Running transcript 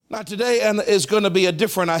Now today is going to be a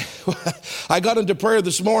different, I got into prayer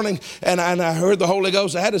this morning and I heard the Holy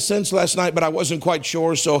Ghost. I had a sense last night, but I wasn't quite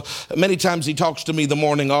sure. So many times he talks to me the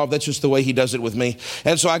morning of. That's just the way he does it with me.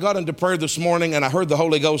 And so I got into prayer this morning and I heard the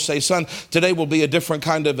Holy Ghost say, son, today will be a different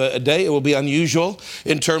kind of a day. It will be unusual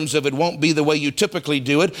in terms of it won't be the way you typically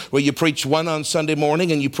do it, where you preach one on Sunday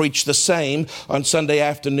morning and you preach the same on Sunday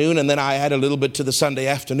afternoon. And then I add a little bit to the Sunday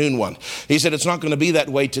afternoon one. He said, it's not going to be that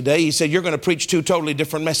way today. He said, you're going to preach two totally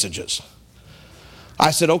different messages. I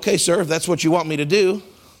said, okay, sir, if that's what you want me to do.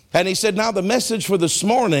 And he said, now the message for this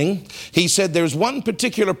morning, he said, there's one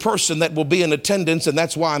particular person that will be in attendance, and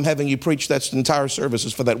that's why I'm having you preach that entire service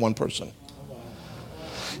is for that one person.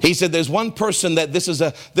 He said, there's one person that this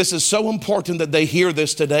is so important that they hear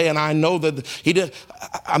this today. And I know that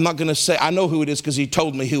I'm not going to say, I know who it is because he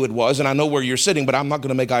told me who it was. And I know where you're sitting, but I'm not going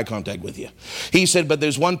to make eye contact with you. He said, but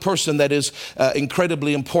there's one person that is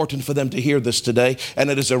incredibly important for them to hear this today. And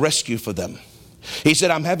it is a rescue for them. He said,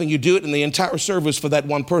 I'm having you do it in the entire service for that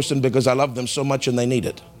one person because I love them so much and they need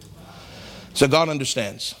it. So God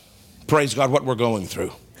understands. Praise God what we're going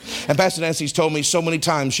through. And Pastor Nancy's told me so many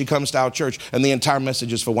times she comes to our church and the entire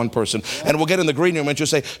message is for one person. And we'll get in the green room and she'll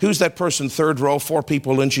say, who's that person, third row, 4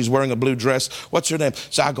 people in, she's wearing a blue dress. What's her name?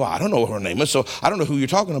 So I go, I don't know what her name is, so I don't know who you're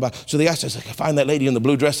talking about. So they ask us, I find that lady in the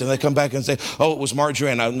blue dress, and they come back and say, oh, it was Marjorie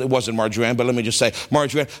Ann. It wasn't Marjorie Ann, but let me just say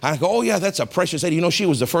Marjorie Ann. And I go, oh yeah, that's a precious lady. You know, she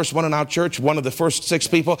was the first one in our church, one of the first 6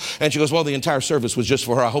 people. And she goes, well, the entire service was just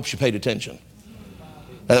for her. I hope she paid attention.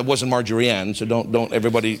 That wasn't Marjorie Ann, so don't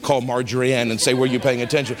everybody call Marjorie Ann and say, were you paying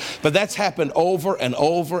attention? But that's happened over and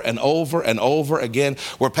over and over and over again,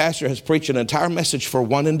 where pastor has preached an entire message for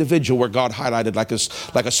one individual where God highlighted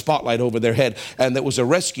like a spotlight over their head, and that was a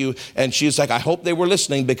rescue. And she's like, I hope they were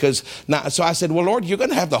listening, because now. So I said, well, Lord, you're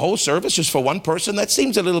going to have the whole service just for one person? That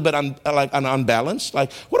seems a little bit unbalanced.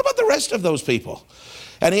 Like, what about the rest of those people?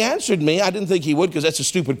 And he answered me. I didn't think he would because that's a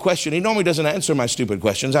stupid question. He normally doesn't answer my stupid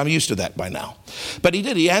questions. I'm used to that by now. But he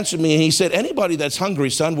did. He answered me and he said, anybody that's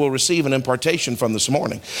hungry, son, will receive an impartation from this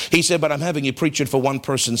morning. He said, but I'm having you preach it for one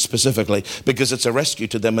person specifically because it's a rescue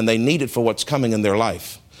to them and they need it for what's coming in their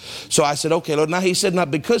life. So I said, okay, Lord. Now he said, now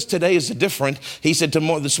because today is different, he said,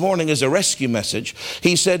 this morning is a rescue message.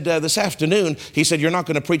 He said, this afternoon, he said, you're not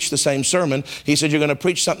going to preach the same sermon. He said, you're going to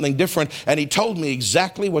preach something different. And he told me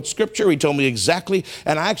exactly what scripture, he told me exactly.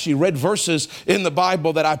 And I actually read verses in the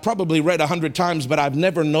Bible that I probably read 100 times, but I've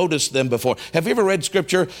never noticed them before. Have you ever read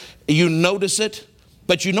scripture? You notice it,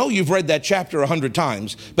 but you know you've read that chapter 100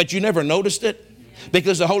 times, but you never noticed it?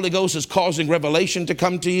 Because the Holy Ghost is causing revelation to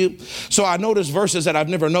come to you. So I noticed verses that I've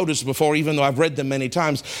never noticed before, even though I've read them many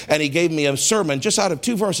times. And he gave me a sermon just out of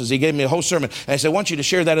 2 verses. He gave me a whole sermon. And I said, I want you to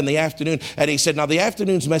share that in the afternoon. And he said, now the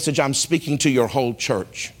afternoon's message, I'm speaking to your whole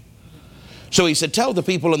church. So he said, tell the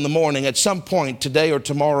people in the morning at some point today or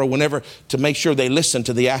tomorrow, whenever, to make sure they listen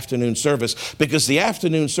to the afternoon service, because the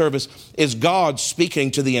afternoon service is God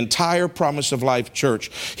speaking to the entire Promise of Life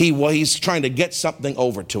church. He's trying to get something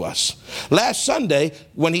over to us. Last Sunday,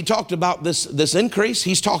 when he talked about this increase,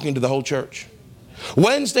 he's talking to the whole church.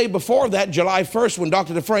 Wednesday before that, July 1st, when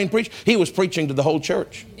Dr. Dufresne preached, he was preaching to the whole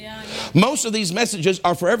church. Yeah. Most of these messages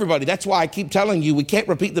are for everybody. That's why I keep telling you, we can't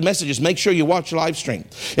repeat the messages. Make sure you watch live stream.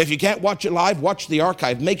 If you can't watch it live, watch the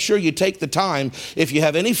archive. Make sure you take the time. If you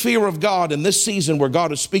have any fear of God in this season where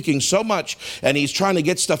God is speaking so much and he's trying to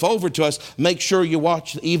get stuff over to us, make sure you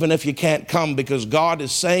watch even if you can't come, because God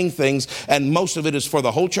is saying things and most of it is for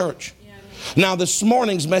the whole church. Now, this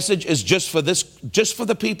morning's message is just for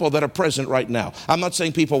the people that are present right now. I'm not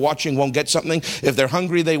saying people watching won't get something. If they're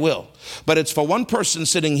hungry, they will. But it's for one person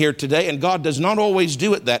sitting here today, and God does not always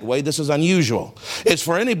do it that way. This is unusual. It's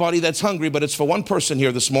for anybody that's hungry, but it's for one person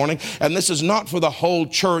here this morning. And this is not for the whole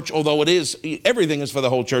church, although it is, everything is for the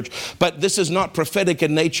whole church. But this is not prophetic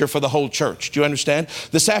in nature for the whole church. Do you understand?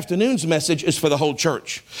 This afternoon's message is for the whole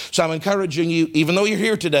church. So I'm encouraging you, even though you're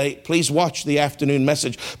here today, please watch the afternoon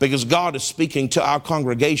message, because God is speaking to our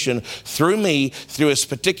congregation through me, through this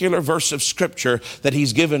particular verse of scripture that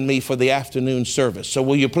he's given me for the afternoon service. So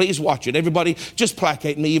will you please watch it? Everybody, just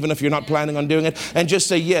placate me, even if you're not planning on doing it, and just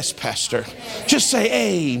say, yes, Pastor. Just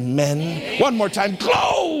say amen. One more time.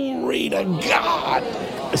 Glory to God.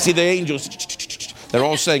 I see the angels. They're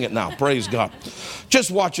all saying it now. Praise God. Just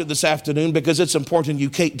watch it this afternoon, because it's important you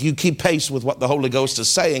keep pace with what the Holy Ghost is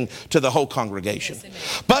saying to the whole congregation.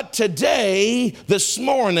 Yes, but today, this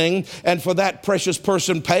morning, and for that precious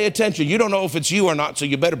person, pay attention. You don't know if it's you or not, so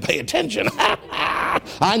you better pay attention.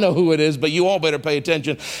 I know who it is, but you all better pay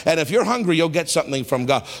attention. And if you're hungry, you'll get something from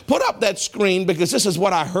God. Put up that screen, because this is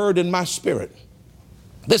what I heard in my spirit.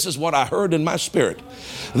 This is what I heard in my spirit.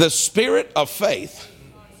 The spirit of faith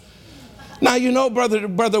Now, you know,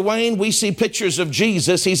 Brother Wayne, we see pictures of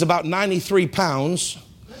Jesus. He's about 93 pounds.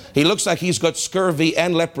 He looks like he's got scurvy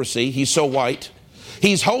and leprosy. He's so white.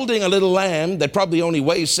 He's holding a little lamb that probably only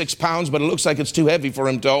weighs 6 pounds, but it looks like it's too heavy for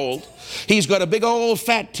him to hold. He's got a big old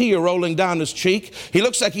fat tear rolling down his cheek. He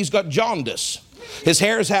looks like he's got jaundice. His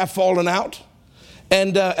hair is half fallen out.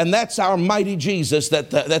 And that's our mighty Jesus that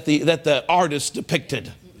the artist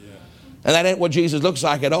depicted. And that ain't what Jesus looks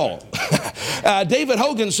like at all. David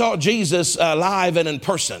Hogan saw Jesus live and in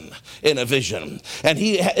person in a vision. And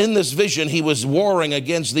in this vision, he was warring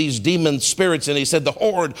against these demon spirits. And he said the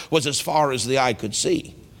horde was as far as the eye could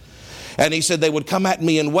see. And he said they would come at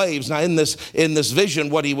me in waves. Now in this vision,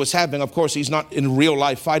 what he was having, of course, he's not in real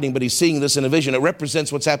life fighting, but he's seeing this in a vision. It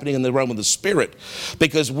represents what's happening in the realm of the spirit,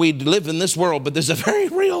 because we live in this world, but there's a very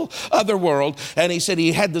real other world. And he said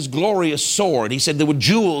he had this glorious sword. He said there were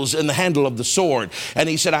jewels in the handle of the sword. And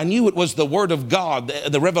he said, I knew it was the word of God,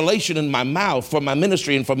 the revelation in my mouth for my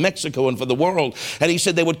ministry and for Mexico and for the world. And he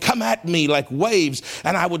said they would come at me like waves,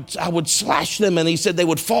 and I would slash them. And he said they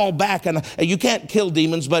would fall back. And you can't kill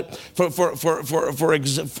demons, but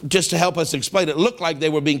just to help us explain it, looked like they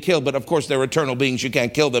were being killed, but of course they're eternal beings, you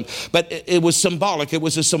can't kill them. But it was symbolic. It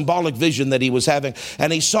was a symbolic vision that he was having,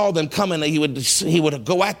 and he saw them coming, and he would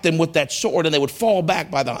go at them with that sword, and they would fall back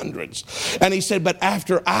by the hundreds. And he said, but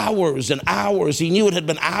after hours and hours, he knew it had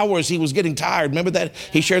been hours, he was getting tired. Remember that?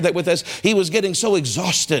 He shared that with us. He was getting so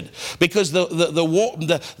exhausted because the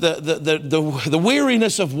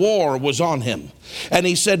weariness of war was on him. And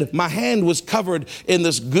he said, my hand was covered in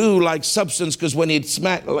this goo-like substance, because when he'd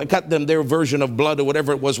cut them, their version of blood or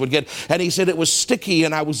whatever it was would get. And he said it was sticky,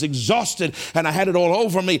 and I was exhausted, and I had it all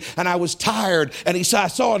over me, and I was tired. And he said, I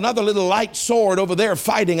saw another little light sword over there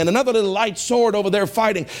fighting, and another little light sword over there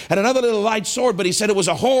fighting, and another little light sword. But he said it was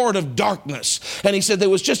a horde of darkness. And he said there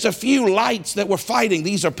was just a few lights that were fighting.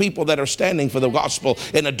 These are people that are standing for the gospel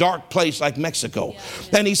in a dark place like Mexico.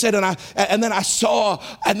 And he said, and then I saw,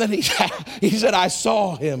 and then he said, I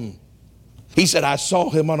saw him. He said, I saw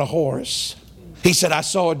him on a horse. He said, I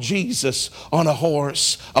saw Jesus on a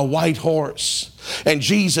horse, a white horse. And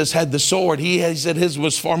Jesus had the sword. He said his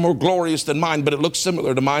was far more glorious than mine, but it looked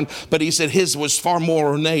similar to mine. But he said his was far more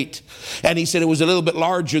ornate. And he said it was a little bit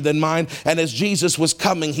larger than mine. And as Jesus was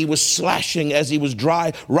coming, he was slashing as he was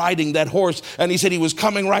riding that horse. And he said he was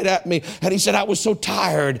coming right at me. And he said, I was so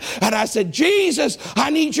tired. And I said, Jesus, I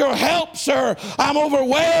need your help, sir. I'm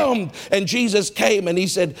overwhelmed. And Jesus came, and he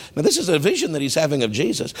said, now this is a vision that he's having of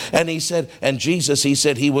Jesus. And he said, and Jesus, he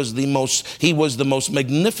said he was the most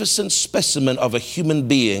magnificent specimen of a human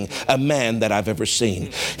being, a man that I've ever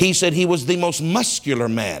seen. He said he was the most muscular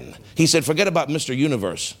man. He said, forget about Mr.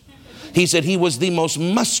 Universe. He said he was the most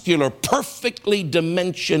muscular, perfectly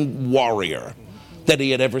dimensioned warrior that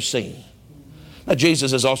he had ever seen. Now,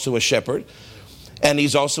 Jesus is also a shepherd, and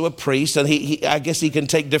he's also a priest, and I guess he can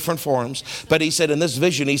take different forms. But he said in this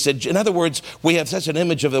vision, he said, in other words, we have such an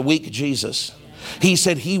image of the weak Jesus. He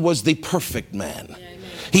said he was the perfect man.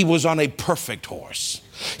 He was on a perfect horse.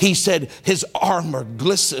 He said his armor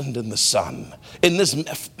glistened in the sun, in this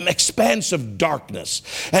expanse of darkness.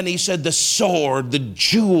 And he said the sword, the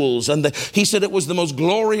jewels, he said it was the most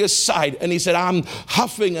glorious sight. And he said, I'm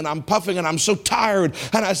huffing and I'm puffing and I'm so tired.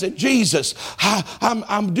 And I said, Jesus,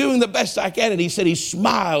 I'm doing the best I can. And he said he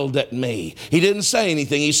smiled at me. He didn't say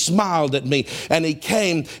anything. He smiled at me. And he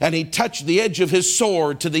came and he touched the edge of his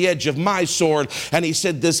sword to the edge of my sword. And he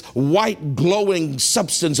said this white glowing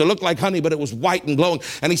substance, it looked like honey, but it was white and glowing.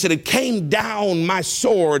 And he said, it came down my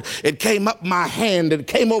sword, it came up my hand, it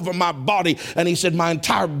came over my body. And he said, my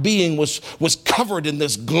entire being was covered in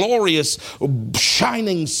this glorious,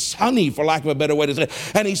 shining honey, for lack of a better way to say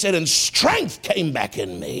it. And he said, and strength came back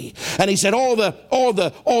in me. And he said, all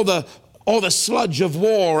the sludge of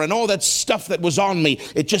war and all that stuff that was on me,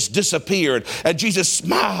 it just disappeared. And Jesus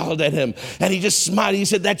smiled at him, and he just smiled. He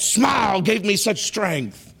said, that smile gave me such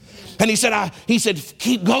strength. And he said,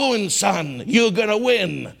 keep going, son. You're going to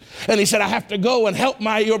win. And he said, I have to go and help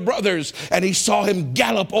your brothers. And he saw him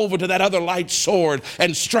gallop over to that other light sword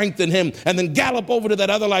and strengthen him, and then gallop over to that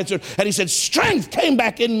other light sword. And he said, strength came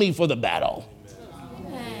back in me for the battle.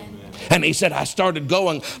 And he said, I started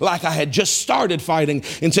going like I had just started fighting,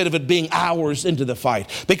 instead of it being hours into the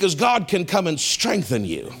fight, because God can come and strengthen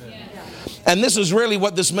you. And this is really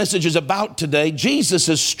what this message is about today. Jesus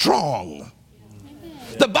is strong.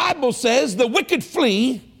 The Bible says the wicked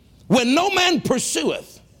flee when no man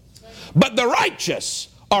pursueth, but the righteous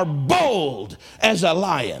are bold as a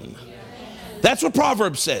lion. That's what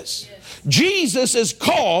Proverbs says. Jesus is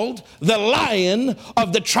called the Lion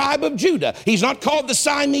of the tribe of Judah. He's not called the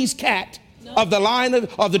Siamese cat of the Lion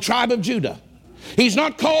of the tribe of Judah. He's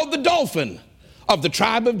not called the dolphin of the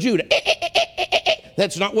tribe of Judah.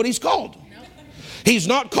 That's not what he's called. He's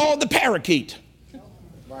not called the parakeet.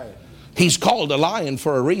 He's called a lion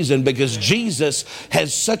for a reason, because Jesus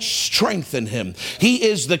has such strength in him. He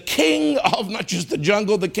is the king of not just the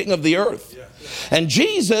jungle, the king of the earth. And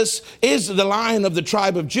Jesus is the Lion of the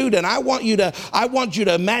tribe of Judah. And I want you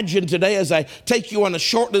to imagine today, as I take you on a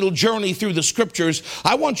short little journey through the scriptures,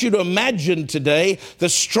 I want you to imagine today the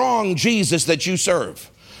strong Jesus that you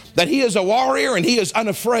serve. That he is a warrior and he is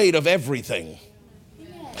unafraid of everything.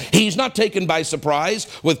 He's not taken by surprise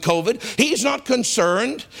with COVID. He's not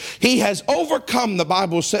concerned. He has overcome, the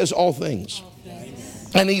Bible says, all things.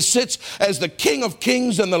 And he sits as the King of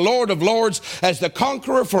Kings and the Lord of Lords, as the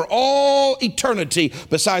conqueror for all eternity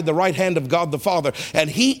beside the right hand of God the Father. And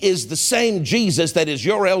he is the same Jesus that is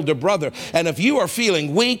your elder brother. And if you are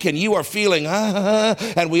feeling weak and you are feeling,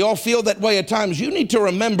 and we all feel that way at times, you need to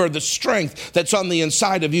remember the strength that's on the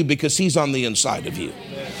inside of you, because he's on the inside of you.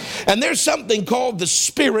 And there's something called the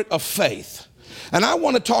spirit of faith. And I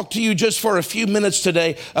want to talk to you just for a few minutes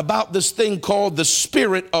today about this thing called the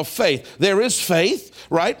spirit of faith. There is faith,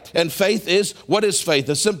 right? And faith is, what is faith?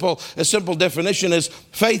 A simple definition is,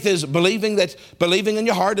 faith is believing in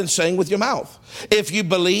your heart and saying with your mouth. If you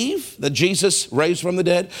believe that Jesus raised from the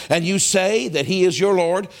dead and you say that he is your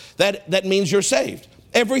Lord, that means you're saved.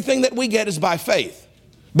 Everything that we get is by faith.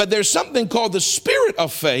 But there's something called the spirit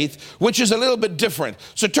of faith, which is a little bit different.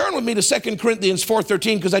 So turn with me to 2 Corinthians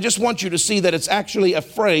 4:13, because I just want you to see that it's actually a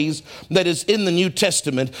phrase that is in the New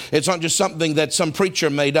Testament. It's not just something that some preacher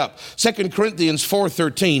made up. 2 Corinthians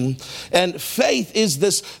 4:13. And faith is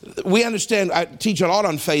this, we understand, I teach a lot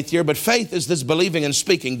on faith here, but faith is this believing and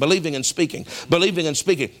speaking, believing and speaking, believing and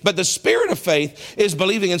speaking. But the spirit of faith is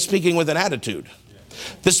believing and speaking with an attitude.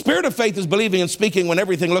 The spirit of faith is believing and speaking when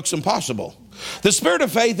everything looks impossible. The spirit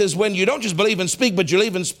of faith is when you don't just believe and speak, but you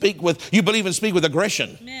believe and speak with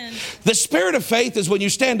aggression. Amen. The spirit of faith is when you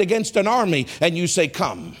stand against an army and you say,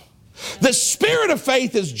 come. The spirit of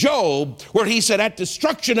faith is Job, where he said, at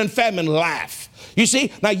destruction and famine, laugh. You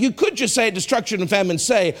see, now you could just say at destruction and famine,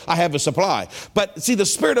 say, I have a supply. But see, the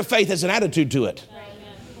spirit of faith has an attitude to it.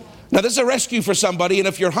 Now this is a rescue for somebody, and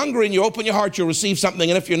if you're hungry and you open your heart, you'll receive something,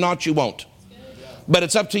 and if you're not, you won't. But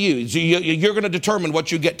it's up to you. You're going to determine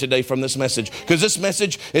what you get today from this message, because this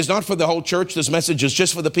message is not for the whole church. This message is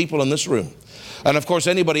just for the people in this room. And of course,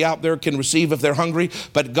 anybody out there can receive if they're hungry,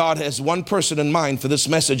 but God has one person in mind for this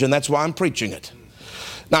message, and that's why I'm preaching it.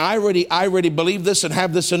 Now, I already believe this and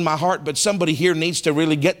have this in my heart, but somebody here needs to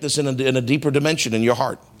really get this in a deeper dimension in your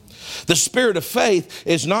heart. The spirit of faith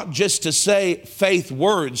is not just to say faith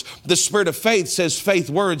words. The spirit of faith says faith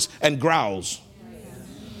words and growls.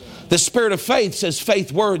 The spirit of faith says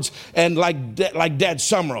faith words and like Dad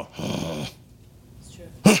Summerall.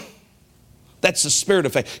 That's the spirit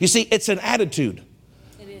of faith. You see, it's an attitude.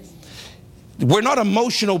 It is. We're not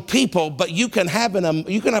emotional people, but you can have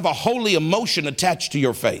a holy emotion attached to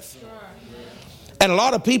your faith. And a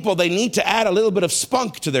lot of people, they need to add a little bit of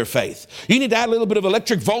spunk to their faith. You need to add a little bit of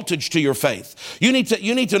electric voltage to your faith. You need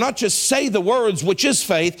to not just say the words, which is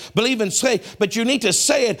faith, believe and say, but you need to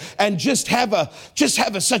say it and just have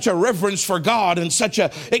such a reverence for God and such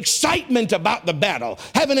a excitement about the battle.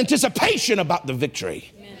 Have an anticipation about the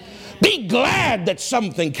victory. Amen. Be glad that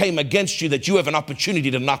something came against you, that you have an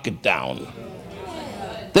opportunity to knock it down.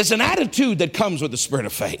 There's an attitude that comes with the spirit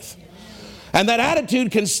of faith. And that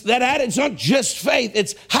attitude, it's not just faith,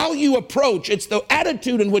 it's how you approach. It's the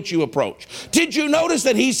attitude in which you approach. Did you notice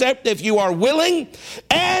that he said, if you are willing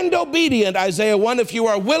and obedient, Isaiah 1, if you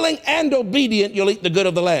are willing and obedient, you'll eat the good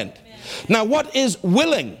of the land. Amen. Now, what is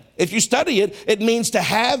willing? If you study it, it means to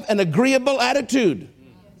have an agreeable attitude.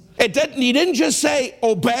 He didn't just say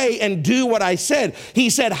obey and do what I said. He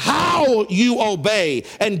said how you obey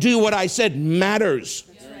and do what I said matters.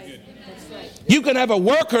 You can have a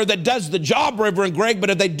worker that does the job, Reverend Greg, but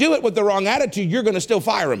if they do it with the wrong attitude, you're going to still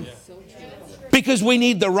fire them. Because we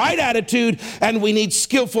need the right attitude, and we need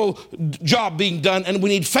skillful job being done, and we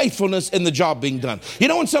need faithfulness in the job being done. You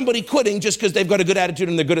don't want somebody quitting just because they've got a good attitude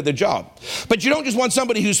and they're good at their job. But you don't just want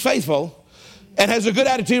somebody who's faithful and has a good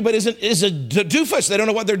attitude but is a doofus. They don't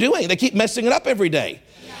know what they're doing. They keep messing it up every day.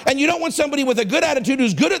 And you don't want somebody with a good attitude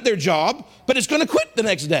who's good at their job, but is going to quit the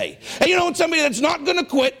next day. And you don't want somebody that's not going to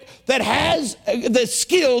quit, that has the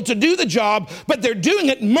skill to do the job, but they're doing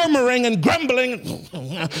it murmuring and grumbling.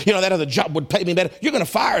 You know, that other job would pay me better. You're going to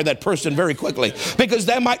fire that person very quickly, because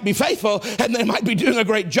they might be faithful and they might be doing a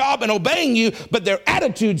great job and obeying you, but their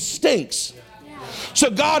attitude stinks. So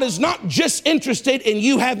God is not just interested in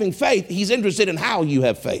you having faith. He's interested in how you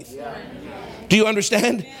have faith. Do you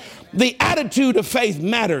understand? The attitude of faith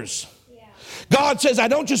matters. God says, I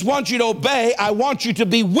don't just want you to obey, I want you to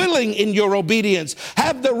be willing in your obedience.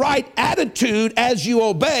 Have the right attitude as you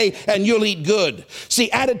obey, and you'll eat good. See,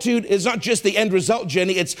 attitude is not just the end result,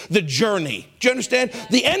 Jenny, it's the journey. Do you understand?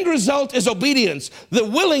 The end result is obedience. The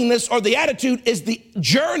willingness or the attitude is the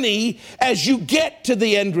journey as you get to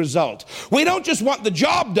the end result. We don't just want the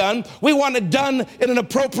job done, we want it done in an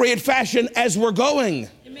appropriate fashion as we're going.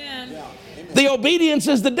 Amen. The obedience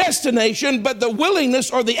is the destination, but the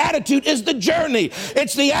willingness or the attitude is the journey.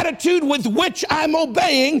 It's the attitude with which I'm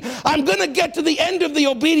obeying. I'm going to get to the end of the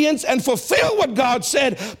obedience and fulfill what God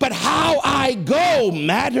said, but how I go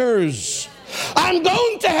matters. I'm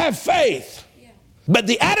going to have faith, but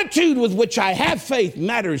the attitude with which I have faith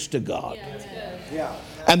matters to God.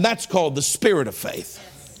 And that's called the spirit of faith.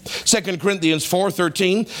 2 Corinthians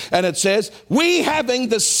 4:13, and it says, we having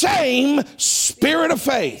the same spirit of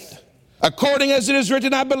faith, according as it is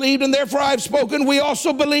written, I believed, and therefore I have spoken. We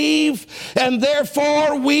also believe, and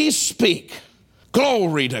therefore we speak.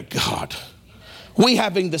 Glory to God. We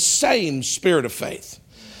having the same spirit of faith.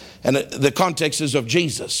 And the context is of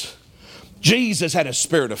Jesus. Jesus had a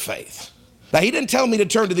spirit of faith. Now, he didn't tell me to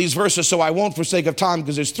turn to these verses, so I won't for sake of time,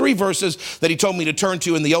 because there's 3 verses that he told me to turn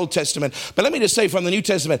to in the Old Testament. But let me just say from the New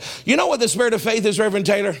Testament, you know what the spirit of faith is, Reverend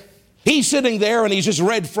Taylor? He's sitting there and he's just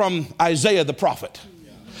read from Isaiah the prophet.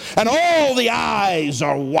 And all the eyes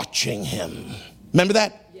are watching him. Remember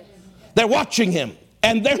that? Yes. They're watching him.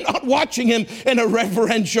 And they're not watching him in a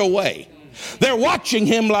reverential way. They're watching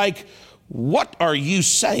him like, what are you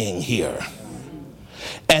saying here?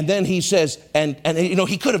 And then he says, and you know,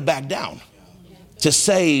 he could have backed down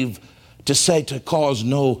to cause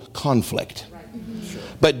no conflict.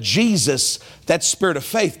 But Jesus, that spirit of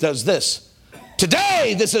faith, does this.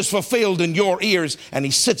 Today this is fulfilled in your ears. And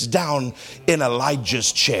he sits down in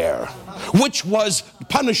Elijah's chair, which was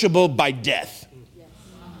punishable by death.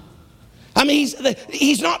 I mean,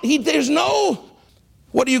 there's no,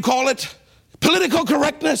 what do you call it? Political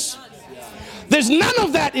correctness. There's none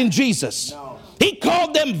of that in Jesus. He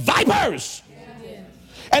called them vipers.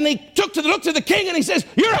 And he looked to the king and he says,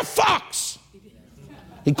 you're a fox.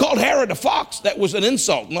 He called Herod a fox. That was an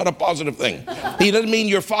insult, not a positive thing. He doesn't mean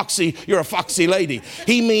you're a foxy lady.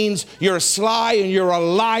 He means you're sly and you're a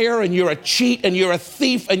liar and you're a cheat and you're a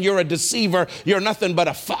thief and you're a deceiver. You're nothing but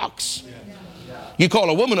a fox. You call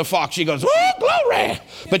a woman a fox, she goes, oh, glory.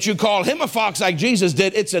 But you call him a fox like Jesus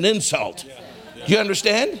did, it's an insult. Do you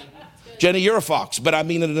understand? Jenny, you're a fox, but I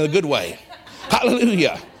mean it in a good way.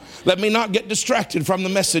 Hallelujah. Let me not get distracted from the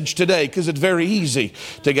message today, because it's very easy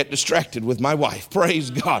to get distracted with my wife.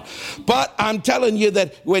 Praise God. But I'm telling you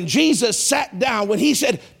that when Jesus sat down, when he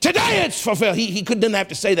said, today it's fulfilled, he didn't have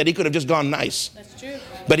to say that. He could have just gone nice. That's true.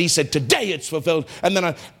 But he said, today it's fulfilled. And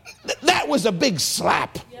then that was a big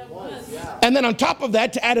slap. Yeah, it was. And then on top of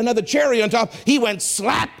that, to add another cherry on top, he went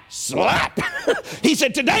slap, slap. He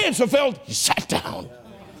said, today it's fulfilled. He sat down.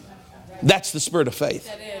 That's the spirit of faith.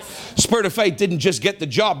 That is. Spirit of faith didn't just get the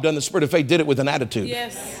job done. The spirit of faith did it with an attitude.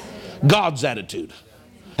 Yes. God's attitude.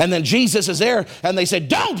 And then Jesus is there and they said,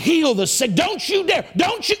 don't heal the sick. Don't you dare.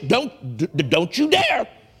 Don't you dare.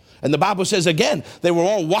 And the Bible says again, they were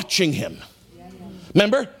all watching him.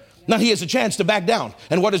 Remember? Now he has a chance to back down.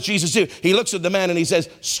 And what does Jesus do? He looks at the man and he says,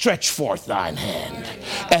 stretch forth thine hand.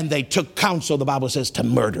 And they took counsel, the Bible says, to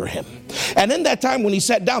murder him. And in that time when he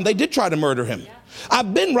sat down, they did try to murder him.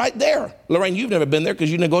 I've been right there. Lorraine, you've never been there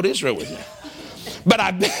because you didn't go to Israel with me. But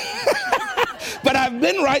I've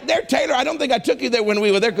been right there. Taylor, I don't think I took you there when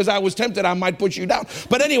we were there because I was tempted I might put you down.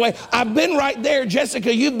 But anyway, I've been right there.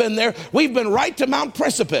 Jessica, you've been there. We've been right to Mount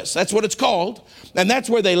Precipice. That's what it's called. And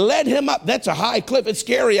that's where they led him up. That's a high cliff. It's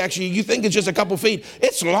scary, actually. You think it's just a couple feet.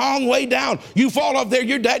 It's a long way down. You fall off there,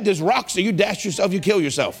 your dad just rocks you. You dash yourself, you kill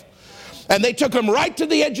yourself. And they took him right to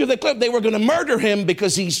the edge of the cliff. They were going to murder him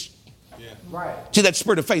because he's... Right. See, that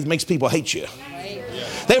spirit of faith makes people hate you. Right.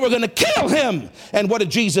 They were going to kill him. And what did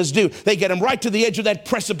Jesus do? They get him right to the edge of that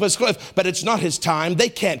precipice cliff, but it's not his time. They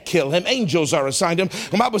can't kill him. Angels are assigned him.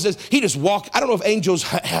 The Bible says he just walked. I don't know if angels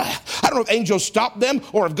stopped them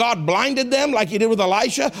or if God blinded them like he did with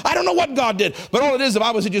Elisha. I don't know what God did, but all it is, the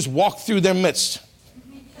Bible says he just walked through their midst.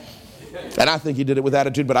 And I think he did it with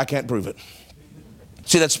attitude, but I can't prove it.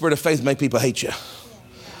 See, that spirit of faith makes people hate you.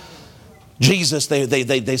 Jesus,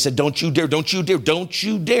 they said, don't you dare, don't you dare, don't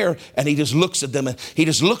you dare. And he just looks at them and he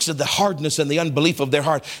just looks at the hardness and the unbelief of their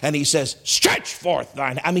heart. And he says, stretch forth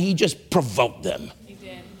thine. I mean, he just provoked them. He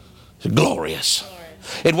did. Glorious.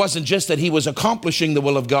 It wasn't just that he was accomplishing the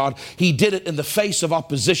will of God. He did it in the face of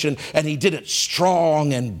opposition, and he did it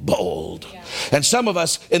strong and bold. Yeah. And some of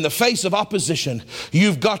us, in the face of opposition,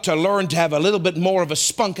 you've got to learn to have a little bit more of a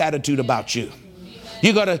spunk attitude about you.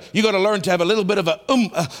 You gotta learn to have a little bit of a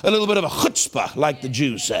little bit of a chutzpah, like the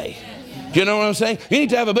Jews say. Do you know what I'm saying? You need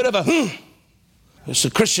to have a bit of a So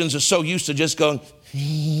Christians are so used to just going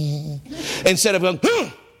instead of going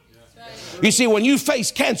You see, when you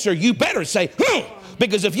face cancer, you better say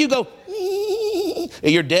because if you go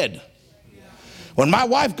you're dead. When my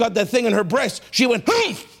wife got that thing in her breast, she went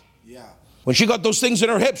When she got those things in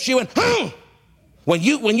her hips, she went When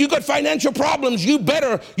you got financial problems, you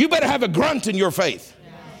better have a grunt in your faith.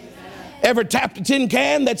 Ever tapped a tin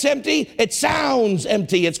can that's empty? It sounds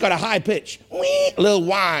empty. It's got a high pitch. A little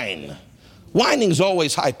whine. Whining's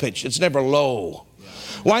always high pitched. It's never low.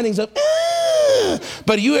 Whining's up.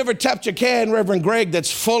 But you ever tapped your can, Reverend Greg,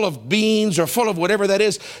 that's full of beans or full of whatever that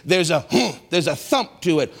is? There's a thump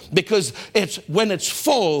to it because when it's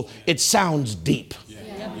full, it sounds deep.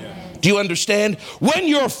 Do you understand? When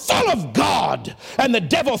you're full of God and the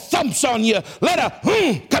devil thumps on you, let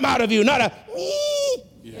a come out of you, not a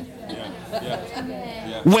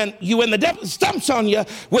When the devil thumps on you,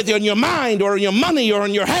 whether in your mind or in your money or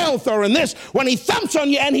in your health or in this, when he thumps on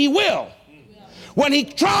you, and he will. When he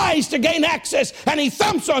tries to gain access and he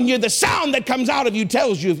thumps on you, the sound that comes out of you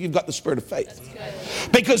tells you if you've got the spirit of faith.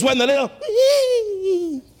 Because when the little,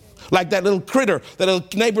 like that little critter, that little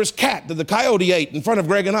neighbor's cat that the coyote ate in front of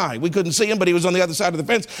Greg and I. We couldn't see him, but he was on the other side of the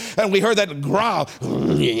fence, and we heard that growl,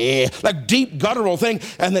 like deep guttural thing,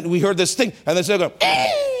 and then we heard this thing, and then go,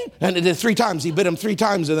 and it did 3 times. He bit him 3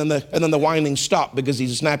 times, and then the whining stopped because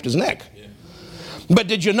he snapped his neck. But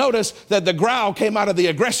did you notice that the growl came out of the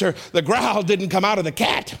aggressor? The growl didn't come out of the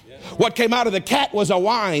cat. What came out of the cat was a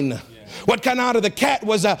whine. What came out of the cat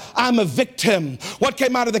was I'm a victim. What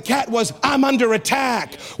came out of the cat was I'm under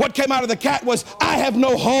attack. What came out of the cat was I have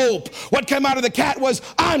no hope. What came out of the cat was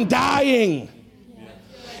I'm dying.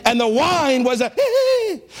 And the whine was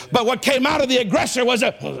but what came out of the aggressor was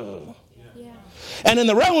And in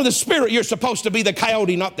the realm of the spirit, you're supposed to be the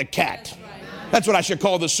coyote, not the cat. That's what I should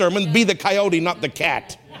call the sermon. Be the coyote, not the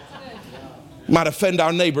cat. Might offend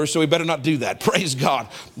our neighbors, so we better not do that. Praise God.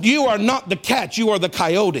 You are not the cat, you are the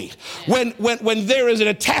coyote. When there is an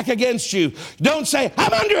attack against you, don't say,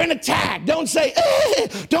 I'm under an attack. Don't say,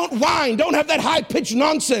 don't whine. Don't have that high-pitched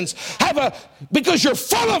nonsense. Because you're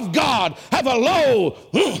full of God, have a low,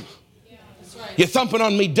 you're thumping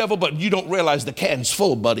on me, devil, but you don't realize the can's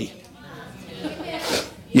full, buddy.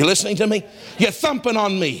 You listening to me? You're thumping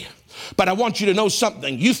on me. But I want you to know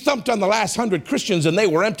something. You thumped on the last 100 Christians and they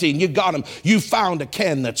were empty and you got them. You found a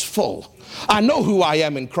can that's full. I know who I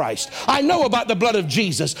am in Christ. I know about the blood of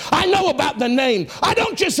Jesus. I know about the name. I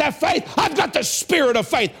don't just have faith. I've got the spirit of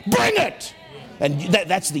faith. Bring it. And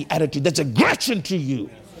that's the attitude. That's aggression to you.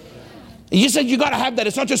 You said you got to have that.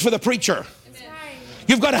 It's not just for the preacher.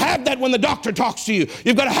 You've got to have that when the doctor talks to you.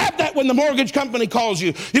 You've got to have that when the mortgage company calls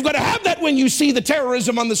you. You've got to have that when you see the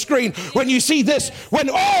terrorism on the screen, when you see this, when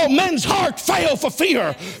all men's hearts fail for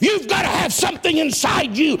fear. You've got to have something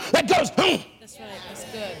inside you that goes, That's right. That's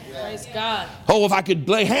good. Praise God. Oh, if I could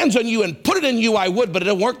lay hands on you and put it in you, I would, but it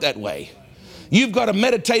don't work that way. You've got to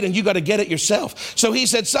meditate and you've got to get it yourself. So he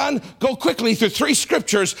said, son, go quickly through 3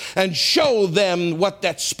 scriptures and show them what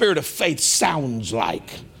that spirit of faith sounds like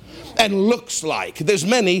and looks like. There's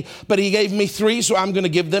many, but he gave me 3, so I'm going to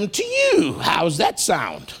give them to you. How's that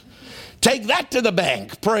sound? Take that to the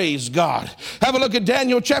bank. Praise God. Have a look at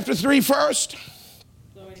Daniel chapter 3 first.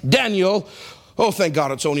 Daniel, oh, thank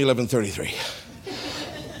God it's only 11:33.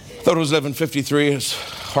 Thought it was 11:53. His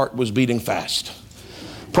heart was beating fast.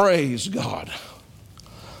 Praise God.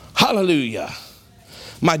 Hallelujah.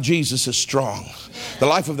 My Jesus is strong. The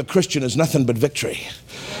life of the Christian is nothing but victory.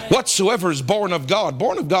 Whatsoever is born of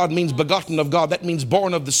God means begotten of God. That means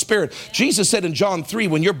born of the Spirit. Jesus said in John 3,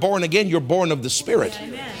 when you're born again, you're born of the Spirit.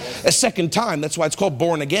 A second time, that's why it's called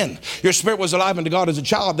born again. Your spirit was alive unto God as a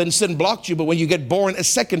child, then sin blocked you, but when you get born a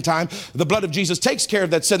second time, the blood of Jesus takes care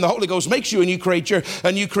of that sin. The Holy Ghost makes you a new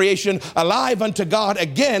creation, alive unto God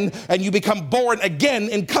again, and you become born again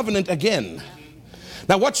in covenant again.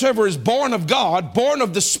 Now, whatsoever is born of God, born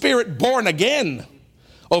of the Spirit, born again,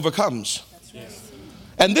 overcomes.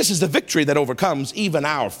 And this is the victory that overcomes even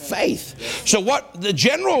our faith. So what the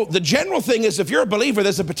general thing is, if you're a believer,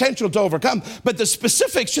 there's a potential to overcome. But the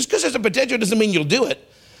specifics, just because there's a potential doesn't mean you'll do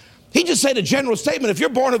it. He just said a general statement. If you're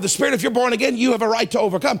born of the Spirit, if you're born again, you have a right to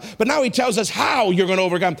overcome. But now he tells us how you're going to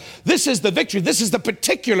overcome. This is the victory. This is the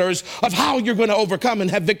particulars of how you're going to overcome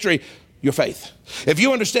and have victory. Your faith. If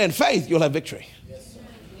you understand faith, you'll have victory.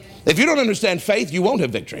 If you don't understand faith, you won't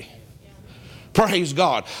have victory. Praise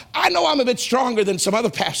God. I know I'm a bit stronger than some other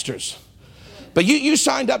pastors, but you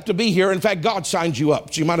signed up to be here. In fact, God signed you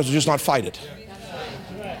up, so you might as well just not fight it.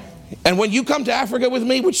 And when you come to Africa with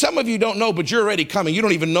me, which some of you don't know, but you're already coming. You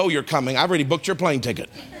don't even know you're coming. I've already booked your plane ticket.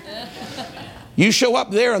 You show up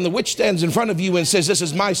there and the witch stands in front of you and says, this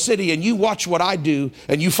is my city, and you watch what I do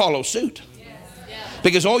and you follow suit.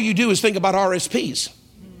 Because all you do is think about RSPs.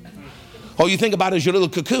 All you think about is your little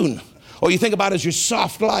cocoon. All you think about is your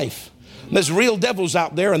soft life. And there's real devils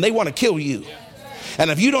out there and they want to kill you. And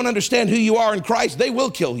if you don't understand who you are in Christ, they will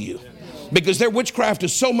kill you. Because their witchcraft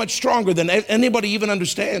is so much stronger than anybody even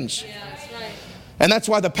understands. And that's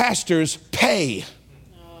why the pastors pay.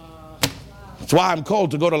 That's why I'm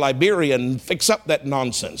called to go to Liberia and fix up that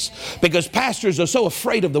nonsense. Because pastors are so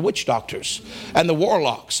afraid of the witch doctors and the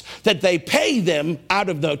warlocks that they pay them out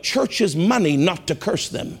of the church's money not to curse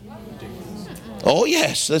them. Oh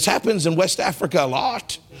yes, this happens in West Africa a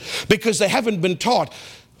lot. Because they haven't been taught.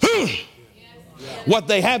 What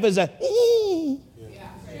they have is a...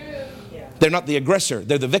 They're not the aggressor,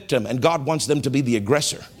 they're the victim, and God wants them to be the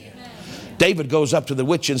aggressor. David goes up to the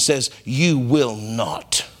witch and says, you will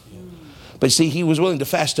not. But see, he was willing to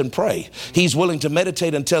fast and pray. He's willing to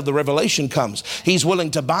meditate until the revelation comes. He's willing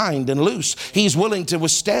to bind and loose. He's willing to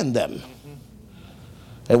withstand them.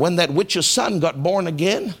 And when that witch's son got born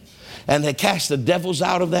again, and they cast the devils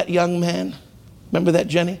out of that young man, remember that,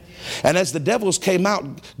 Jenny? And as the devils came out,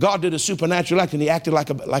 God did a supernatural act, and he acted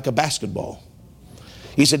like a basketball.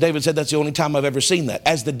 He said, David said, that's the only time I've ever seen that.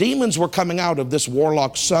 As the demons were coming out of this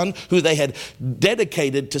warlock's son, who they had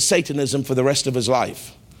dedicated to Satanism for the rest of his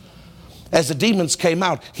life. As the demons came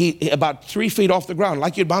out, he about 3 feet off the ground,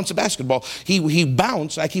 like you'd bounce a basketball, he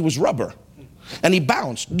bounced like he was rubber. And he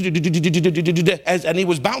bounced. And he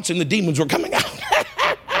was bouncing, the demons were coming out.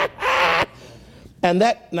 And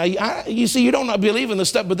that, now you see, you don't believe in this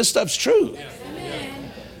stuff, but this stuff's true.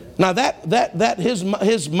 Now that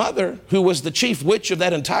his mother, who was the chief witch of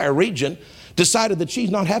that entire region, decided that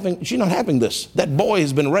she's not having this. That boy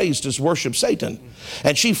has been raised to worship Satan.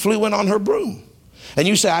 And she flew in on her broom. And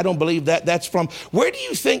you say, I don't believe that. That's from, where do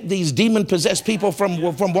you think these demon-possessed people from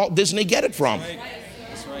Walt Disney get it from?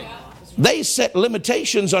 They set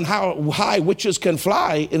limitations on how high witches can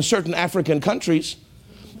fly in certain African countries.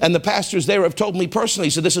 And the pastors there have told me personally,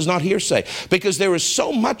 so this is not hearsay, because there is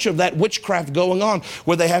so much of that witchcraft going on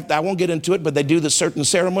where they have, I won't get into it, but they do this certain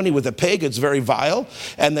ceremony with a pig. It's very vile.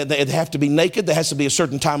 And then they have to be naked. There has to be a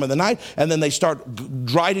certain time of the night. And then they start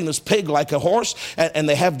riding this pig like a horse. And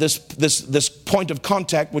they have this point of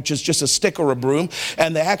contact, which is just a stick or a broom.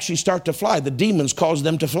 And they actually start to fly. The demons cause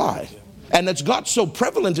them to fly. And it's got so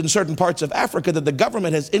prevalent in certain parts of Africa that the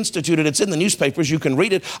government has instituted, it's in the newspapers, you can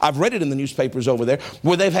read it, I've read it in the newspapers over there,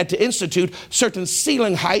 where they've had to institute certain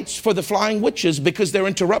ceiling heights for the flying witches because they're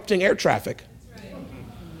interrupting air traffic.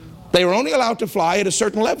 They are only allowed to fly at a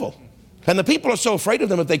certain level. And the people are so afraid of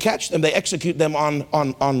them, if they catch them, they execute them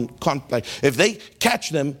if they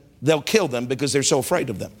catch them, they'll kill them because they're so afraid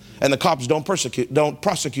of them. And the cops don't prosecute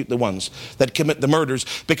the ones that commit the murders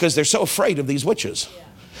because they're so afraid of these witches.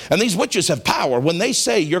 And these witches have power. When they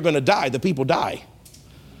say you're going to die, the people die.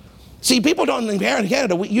 See, people don't in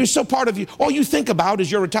Canada, you're so part of you. All you think about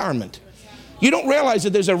is your retirement. You don't realize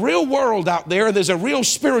that there's a real world out there. There's a real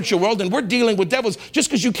spiritual world, and we're dealing with devils. Just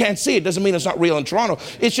because you can't see it doesn't mean it's not real in Toronto.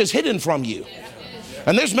 It's just hidden from you.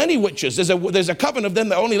 And there's many witches. There's a coven of them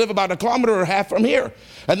that only live about 1.5 kilometers from here.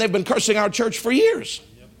 And they've been cursing our church for years.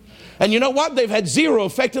 And you know what? They've had zero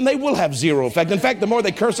effect, and they will have zero effect. In fact, the more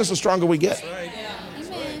they curse us, the stronger we get.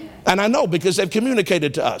 And I know because they've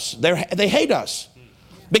communicated to us. They hate us.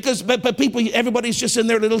 But people, everybody's just in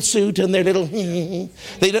their little suit and their little,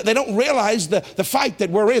 they don't realize the fight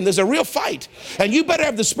that we're in. There's a real fight. And you better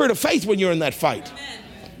have the spirit of faith when you're in that fight.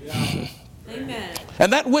 Amen. Amen.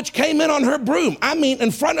 And that witch came in on her broom. I mean,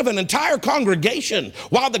 in front of an entire congregation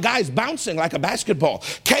while the guy's bouncing like a basketball.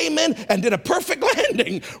 Came in and did a perfect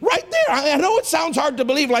landing right there. I know it sounds hard to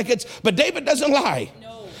believe but David doesn't lie.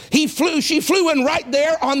 She flew in right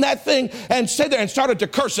there on that thing and sat there and started to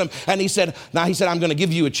curse him. And he said, I'm going to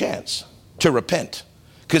give you a chance to repent.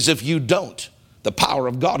 Because if you don't, the power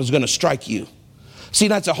of God is going to strike you. See,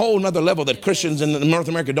 that's a whole nother level that Christians in North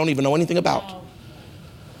America don't even know anything about.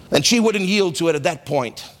 And she wouldn't yield to it at that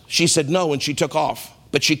point. She said no, and she took off.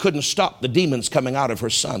 But she couldn't stop the demons coming out of her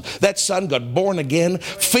son. That son got born again,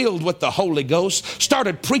 filled with the Holy Ghost,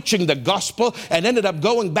 started preaching the gospel, and ended up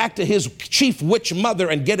going back to his chief witch mother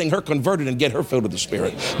and getting her converted and get her filled with the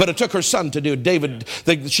Spirit. But it took her son to do it. David,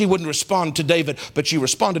 she wouldn't respond to David, but she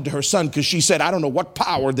responded to her son because she said, I don't know what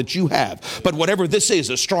power that you have, but whatever this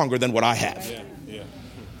is stronger than what I have.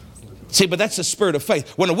 See, but that's the spirit of faith.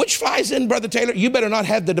 When a witch flies in, Brother Taylor, you better not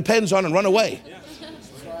have the depends on and run away.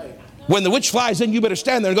 When the witch flies in, you better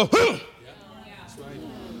stand there and go, huh.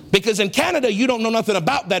 Because in Canada, you don't know nothing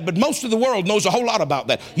about that, but most of the world knows a whole lot about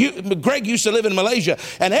that. Greg used to live in Malaysia,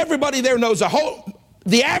 and everybody there knows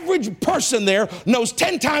the average person there knows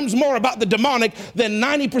 10 times more about the demonic than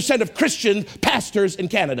 90% of Christian pastors in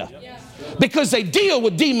Canada. Because they deal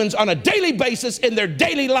with demons on a daily basis in their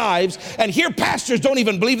daily lives, and here pastors don't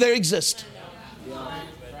even believe they exist.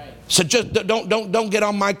 So just don't get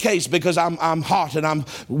on my case because I'm hot and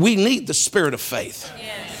we need the spirit of faith.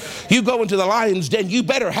 You go into the lion's den, you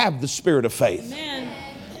better have the spirit of faith. Amen.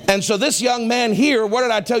 And so this young man here, what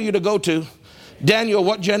did I tell you to go to? Daniel,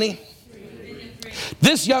 what, Jenny?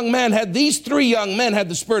 This young man these three young men had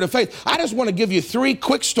the spirit of faith. I just want to give you 3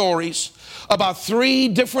 quick stories about 3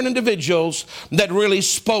 different individuals that really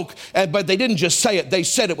spoke, but they didn't just say it, they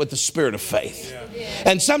said it with the spirit of faith.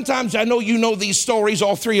 And sometimes I know you know these stories,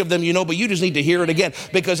 all 3 of them you know, but you just need to hear it again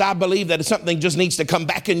because I believe that something just needs to come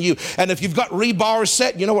back in you. And if you've got rebar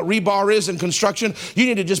set, you know what rebar is in construction? You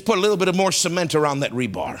need to just put a little bit of more cement around that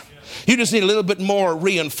rebar. You just need a little bit more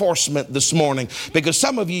reinforcement this morning because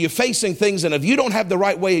some of you, you're facing things, and if you don't have the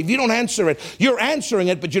right way, if you don't answer it, you're answering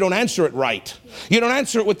it, but you don't answer it right. You don't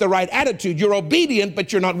answer it with the right attitude. You're obedient,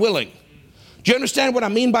 but you're not willing. Do you understand what I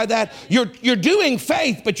mean by that? You're doing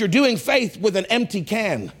faith, but you're doing faith with an empty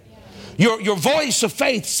can. Your voice of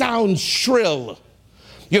faith sounds shrill.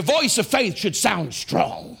 Your voice of faith should sound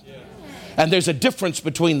strong. And there's a difference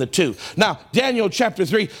between the two. Now, Daniel chapter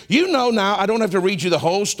 3, you know now, I don't have to read you the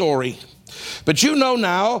whole story, but you know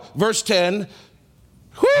now, verse 10,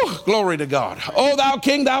 whew, glory to God. O thou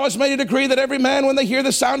king, thou hast made a decree that every man, when they hear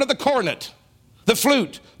the sound of the cornet, the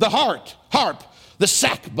flute, the harp, the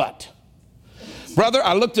sackbut. Brother,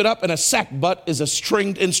 I looked it up, and a sackbut is a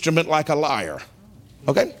stringed instrument like a lyre.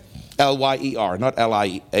 Okay? L-Y-E-R, not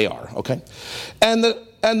L-I-A-R, okay? And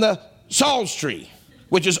the psaltery,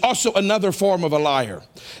 which is also another form of a lyre.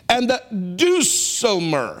 And the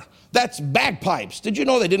dulcimer, that's bagpipes. Did you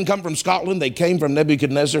know they didn't come from Scotland? They came from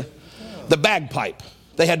Nebuchadnezzar. The bagpipe.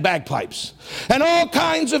 They had bagpipes. And all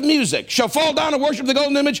kinds of music shall fall down and worship the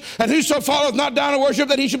golden image, and whoso falleth not down and worship,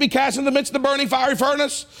 that he should be cast in the midst of the burning fiery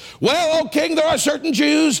furnace. Well, O king, there are certain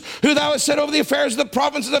Jews who thou hast set over the affairs of the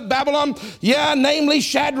provinces of Babylon, namely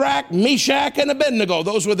Shadrach, Meshach, and Abednego.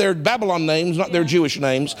 Those were their Babylon names, not their Jewish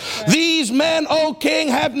names. These men, O king,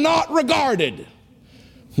 have not regarded.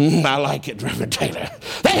 I like it, Reverend Taylor.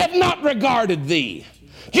 They have not regarded thee.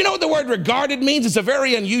 You know what the word regarded means? It's a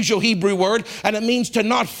very unusual Hebrew word, and it means to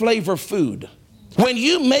not flavor food. When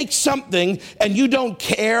you make something and you don't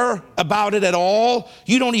care about it at all,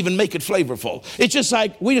 you don't even make it flavorful. It's just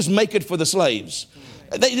like we just make it for the slaves.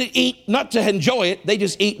 They eat not to enjoy it, they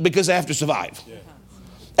just eat because they have to survive.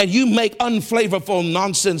 And you make unflavorful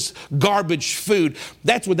nonsense garbage food.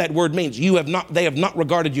 That's what that word means. They have not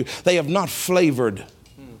regarded you. They have not flavored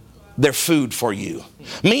their food for you.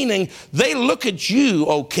 Meaning they look at you,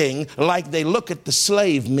 O king, like they look at the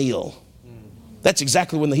slave meal. That's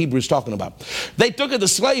exactly what the Hebrews talking about. They look at the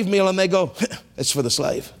slave meal and they go, it's for the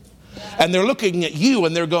slave. And they're looking at you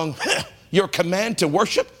and they're going, your command to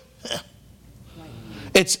worship?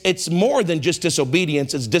 It's more than just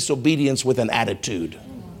disobedience. It's disobedience with an attitude.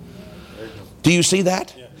 Do you see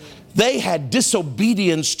that? They had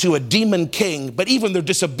disobedience to a demon king, but even their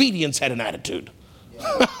disobedience had an attitude.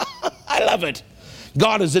 I love it.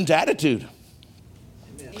 God is into attitude.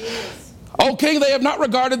 O king, they have not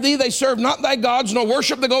regarded thee. They serve not thy gods, nor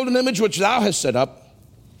worship the golden image which thou hast set up.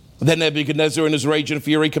 Then Nebuchadnezzar in his rage and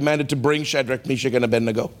fury commanded to bring Shadrach, Meshach, and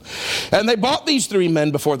Abednego. And they brought these 3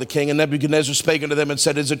 men before the king. And Nebuchadnezzar spake unto them and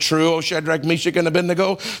said, Is it true, O Shadrach, Meshach, and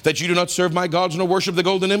Abednego, that you do not serve my gods, nor worship the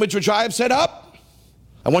golden image which I have set up?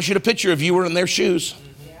 I want you to picture if you were in their shoes.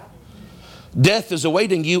 Death is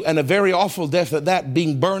awaiting you, and a very awful death at that,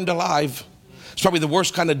 being burned alive. It's probably the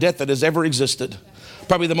worst kind of death that has ever existed.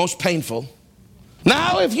 Probably the most painful.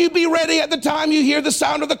 Now, if you be ready at the time you hear the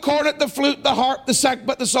sound of the cornet, the flute, the harp, the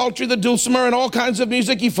sackbut, the psaltery, the dulcimer, and all kinds of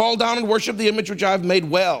music, you fall down and worship the image which I have made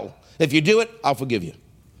well. If you do it, I'll forgive you.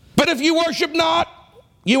 But if you worship not,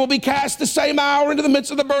 you will be cast the same hour into the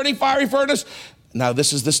midst of the burning fiery furnace. Now,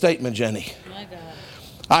 this is the statement, Jenny. My God.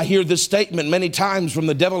 I hear this statement many times from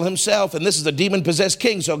the devil himself, and this is a demon-possessed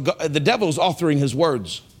king, so the devil's authoring his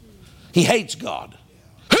words. He hates God.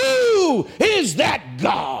 Who is that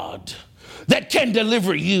God that can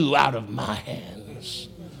deliver you out of my hands?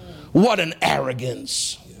 What an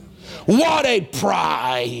arrogance. What a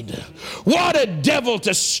pride. What a devil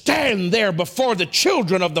to stand there before the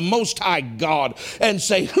children of the Most High God and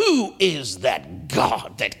say, who is that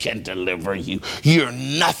God that can deliver you? You're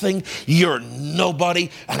nothing, you're nobody,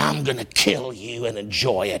 and I'm going to kill you and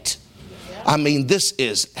enjoy it. I mean, this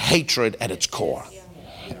is hatred at its core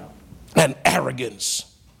and arrogance.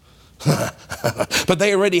 But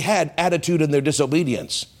they already had attitude in their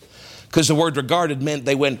disobedience, because the word regarded meant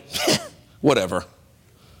they went, whatever.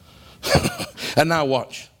 And now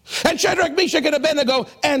watch. And Shadrach, Meshach, and Abednego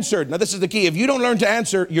answered. Now this is the key. If you don't learn to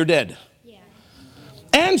answer, you're dead. Yeah.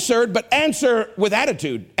 Answered, but answer with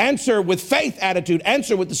attitude. Answer with faith attitude.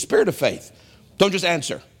 Answer with the spirit of faith. Don't just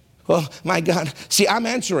answer. Well, my God. See, I'm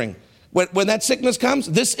answering. When that sickness comes,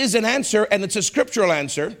 this is an answer, and it's a scriptural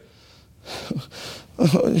answer.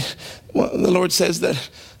 Well, the Lord says that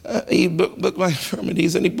he took my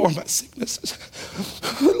infirmities and he bore my sicknesses.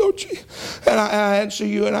 Lord, and I answer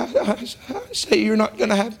you, and I say, you're not going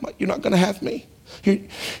to have me.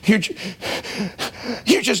 You're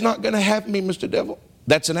just not going to have me, Mr. Devil.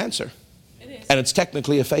 That's an answer. It is. And it's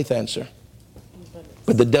technically a faith answer.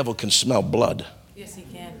 But the devil can smell blood. Yes, he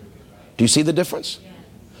can. Do you see the difference? Yeah.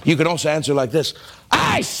 You can also answer like this.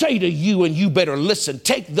 I say to you, and you better listen.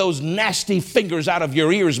 Take those nasty fingers out of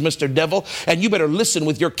your ears, Mr. Devil, and you better listen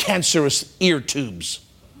with your cancerous ear tubes.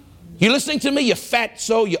 You listening to me, you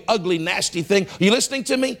fatso, you ugly, nasty thing? You listening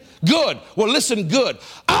to me? Good. Well, listen good.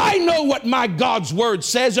 I know what my God's word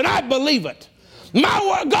says, and I believe it.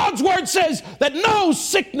 God's word says that no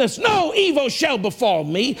sickness, no evil shall befall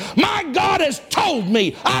me. My God has told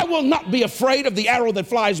me I will not be afraid of the arrow that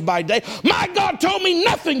flies by day. My God told me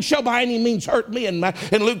nothing shall by any means hurt me in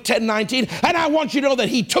Luke 10:19. And I want you to know that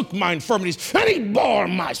he took my infirmities and he bore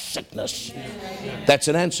my sickness. That's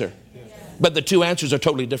an answer. But the two answers are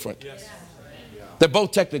totally different. They're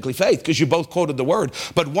both technically faith, because you both quoted the word.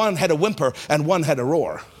 But one had a whimper and one had a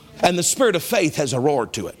roar. And the spirit of faith has a roar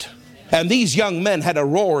to it. And these young men had a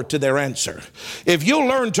roar to their answer. If you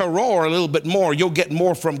learn to roar a little bit more, you'll get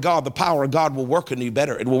more from God. The power of God will work in you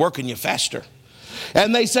better. It will work in you faster.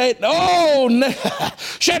 And they say, oh,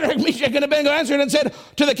 Shadrach, Meshach, and Abednego answered and said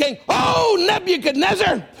to the king, oh,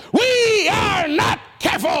 Nebuchadnezzar, we are not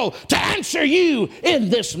careful to answer you in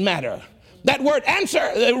this matter. That word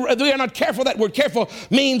answer, we are not careful. That word careful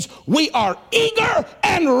means we are eager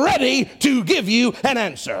and ready to give you an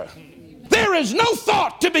answer. There is no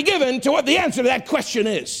thought to be given to what the answer to that question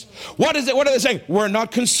is. What is it? What are they saying? We're not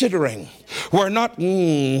considering. We're not,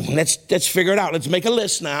 let's figure it out. Let's make a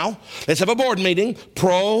list now. Let's have a board meeting.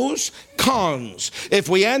 Pros, cons. If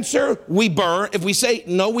we answer, we burn. If we say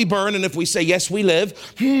no, we burn. And if we say yes, we live.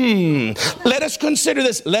 Let us consider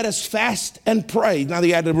this. Let us fast and pray. Now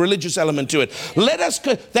they add a religious element to it.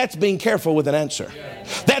 That's being careful with an answer.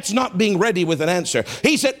 That's not being ready with an answer.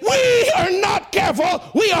 He said, we are not careful.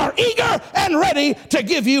 We are eager and ready to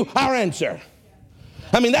give you our answer.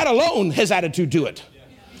 I mean, that alone has attitude to it.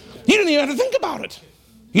 You don't even have to think about it.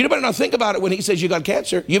 You better not think about it when he says you got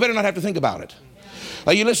cancer. You better not have to think about it.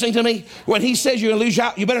 Are you listening to me? When he says you're going to lose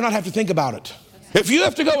out, you better not have to think about it. If you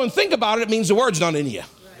have to go and think about it, it means the word's not in you.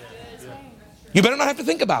 You better not have to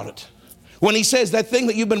think about it. When he says that thing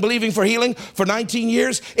that you've been believing for healing for 19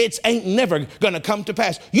 years, it ain't never going to come to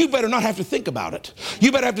pass. You better not have to think about it.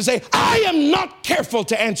 You better have to say, I am not careful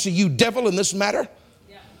to answer you, devil, in this matter.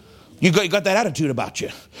 You got that attitude about you.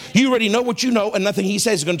 You already know what you know, and nothing he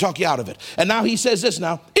says is going to talk you out of it. And now he says this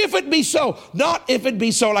now, if it be so, not if it be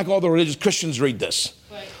so like all the religious Christians read this.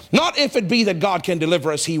 Right. Not if it be that God can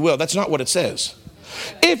deliver us, he will. That's not what it says.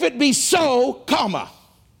 If it be so, comma.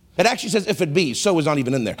 It actually says if it be. So is not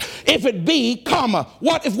even in there. If it be, comma.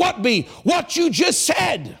 What if what be? What you just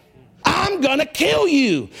said. I'm going to kill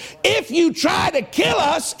you. If you try to kill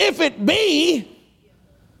us, if it be,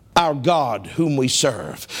 our God whom we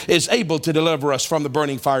serve is able to deliver us from the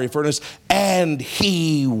burning fiery furnace, and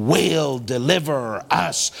he will deliver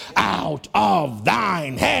us out of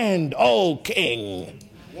thine hand, O King.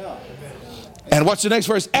 Yeah. And what's the next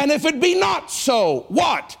verse? And if it be not so,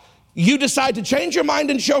 what? You decide to change your mind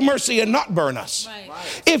and show mercy and not burn us.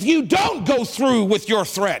 Right. If you don't go through with your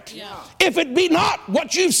threat, if it be not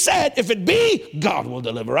what you've said, if it be, God will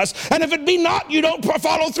deliver us. And if it be not, you don't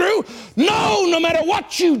follow through. No matter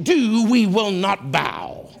what you do, we will not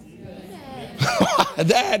bow.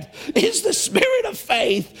 That is the spirit of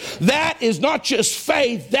faith. That is not just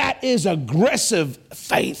faith, that is aggressive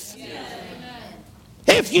faith.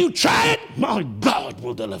 If you try it, my God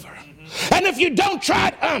will deliver. And if you don't try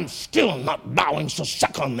it, I'm still not bowing, so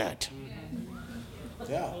suck on that.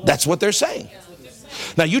 That's what they're saying.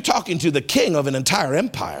 Now you're talking to the king of an entire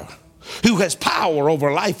empire who has power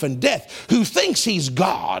over life and death, who thinks he's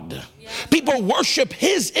God. People worship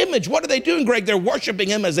his image. What are they doing, Greg? They're worshiping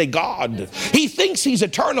him as a God. He thinks he's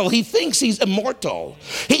eternal. He thinks he's immortal.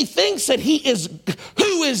 He thinks that he is,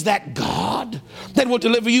 who is that God that will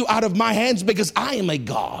deliver you out of my hands, because I am a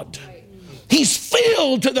God. He's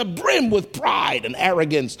filled to the brim with pride and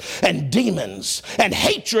arrogance and demons and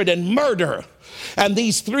hatred and murder. And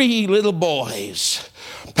these three little boys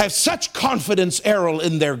have such confidence, Errol,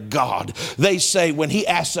 in their God. They say when he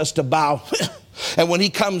asks us to bow and when he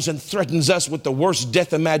comes and threatens us with the worst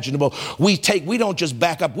death imaginable, we don't just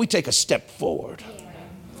back up, we take a step forward.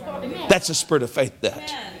 That's the spirit of faith.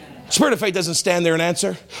 That spirit of faith doesn't stand there and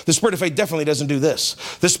answer. The spirit of faith definitely doesn't do this.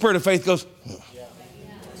 The spirit of faith goes.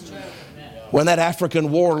 When that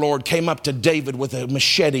African warlord came up to David with a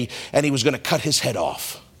machete and he was going to cut his head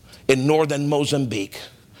off in northern Mozambique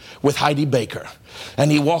with Heidi Baker,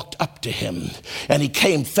 and he walked up to him and he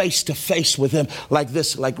came face to face with him like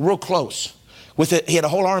this, like real close. He had a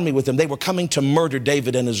whole army with him. They were coming to murder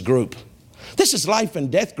David and his group. This is life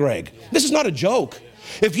and death, Greg. This is not a joke.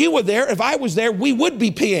 If you were there, if I was there, we would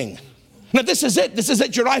be peeing. Now this is it. This is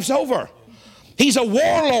it. Your life's over. He's a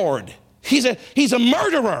warlord. He's a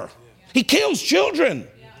murderer. He kills children.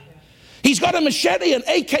 He's got a machete and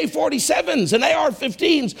AK-47s and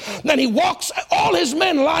AR-15s. Then he walks, all his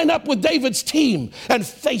men line up with David's team and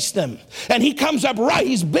face them. And he comes up right,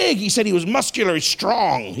 he's big. He said he was muscular, he's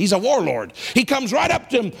strong. He's a warlord. He comes right up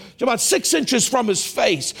to him to about 6 inches from his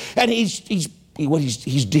face. And he's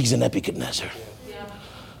an Nebuchadnezzar.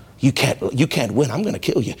 You can't win. I'm going to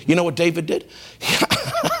kill you. You know what David did?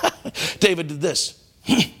 David did this.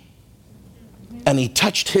 And he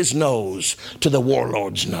touched his nose to the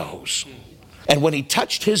warlord's nose. And when he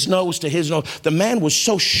touched his nose to his nose, the man was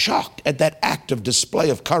so shocked at that act of display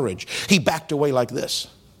of courage, he backed away like this.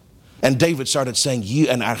 And David started saying,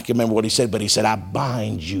 and I can't remember what he said, but he said, I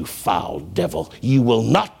bind you, foul devil. You will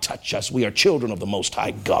not touch us. We are children of the Most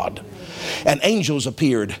High God. And angels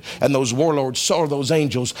appeared, and those warlords saw those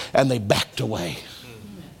angels, and they backed away.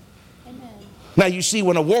 Now you see,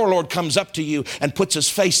 when a warlord comes up to you and puts his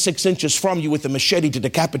face 6 inches from you with a machete to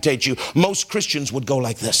decapitate you, most Christians would go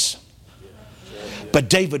like this. But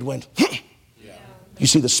David went, You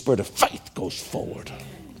see, the spirit of faith goes forward.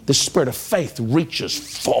 The spirit of faith reaches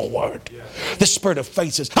forward. The spirit of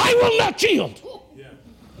faith says, I will not yield.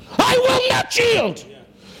 I will not yield.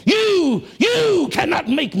 You cannot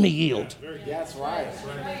make me yield. That's right.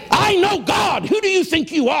 I know God. Who do you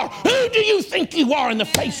think you are? Who do you think you are in the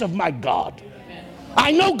face of my God?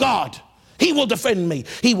 I know God. He will defend me.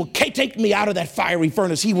 He will take me out of that fiery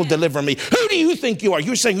furnace. He will deliver me. Who do you think you are?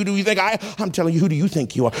 You're saying, who do you think I am? I'm telling you, who do you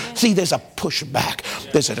think you are? See, there's a pushback.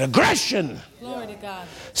 There's an aggression. Glory to God.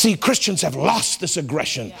 See, Christians have lost this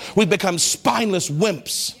aggression. We've become spineless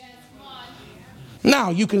wimps.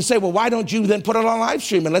 Now, you can say, well, why don't you then put it on live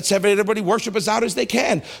stream and let's have everybody worship as out as they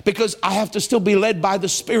can? Because I have to still be led by the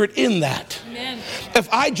Spirit in that. Amen.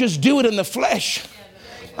 If I just do it in the flesh,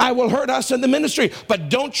 I will hurt us in the ministry. But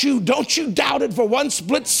don't you doubt it for one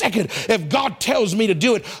split second. If God tells me to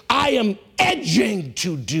do it, I am edging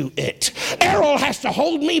to do it. Errol has to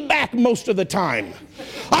hold me back most of the time.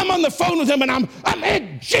 I'm on the phone with him and I'm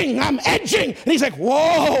edging. And he's like,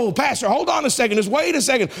 whoa, Pastor, hold on a second. Just wait a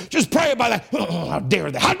second. Just pray about that. Oh, how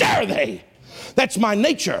dare they? How dare they? That's my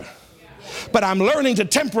nature. But I'm learning to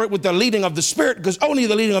temper it with the leading of the Spirit, because only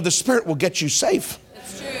the leading of the Spirit will get you safe.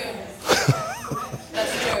 That's true.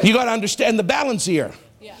 You got to understand the balance here.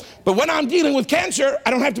 Yeah. But when I'm dealing with cancer, I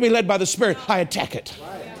don't have to be led by the Spirit. I attack it.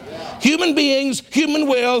 Right. Yeah. Human beings, human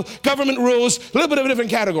will, government rules, a little bit of a different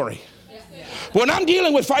category. Yeah. Yeah. When I'm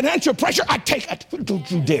dealing with financial pressure, I take it. Don't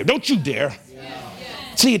you dare. Don't you dare.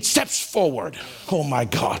 Yeah. See, it steps forward. Oh, my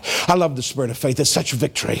God. I love the spirit of faith. It's such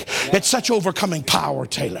victory. Yeah. It's such overcoming power,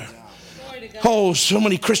 Taylor. Oh, so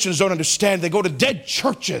many Christians don't understand. They go to dead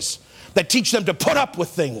churches that teach them to put up with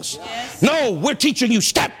things. Yes. No, we're teaching you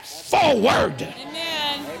step forward.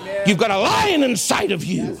 Amen. You've got a lion inside of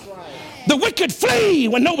you. Right. The wicked flee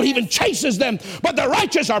when nobody even chases them, but the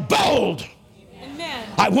righteous are bold. Amen.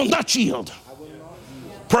 I will not yield.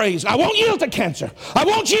 Praise. I won't yield to cancer. I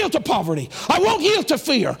won't yield to poverty. I won't yield to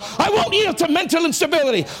fear. I won't yield to mental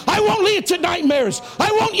instability. I won't yield to nightmares.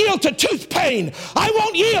 I won't yield to tooth pain. I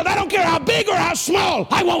won't yield. I don't care how big or how small.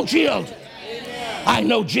 I won't yield. I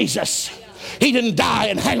know Jesus. He didn't die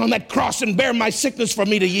and hang on that cross and bear my sickness for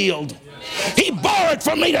me to yield. He bore it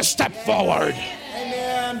for me to step forward.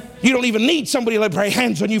 Amen. You don't even need somebody to lay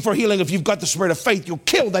hands on you for healing. If you've got the spirit of faith, you'll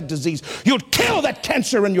kill that disease. You'll kill that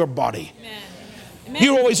cancer in your body. Amen.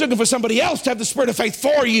 You're always looking for somebody else to have the spirit of faith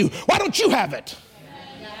for you. Why don't you have it?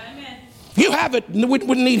 Amen. You have it. We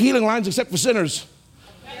wouldn't need healing lines except for sinners.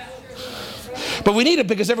 But we need it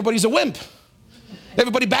because everybody's a wimp.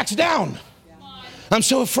 Everybody backs down. I'm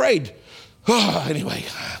so afraid. Oh, anyway,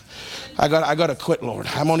 I got to quit, Lord.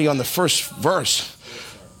 I'm only on the first verse.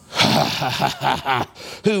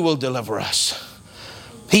 Who will deliver us?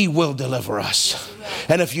 He will deliver us.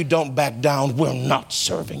 And if you don't back down, we're not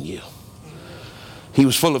serving you. He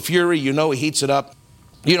was full of fury. You know, he heats it up.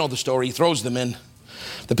 You know the story. He throws them in.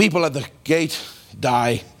 The people at the gate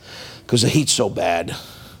die because the heat's so bad.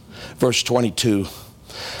 Verse 22.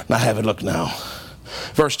 Now have a look now.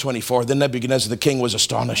 Verse 24. Then Nebuchadnezzar the king was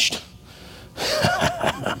astonished.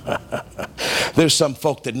 There's some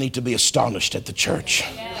folk that need to be astonished at the church.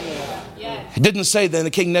 It didn't say then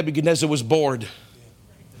the king Nebuchadnezzar was bored.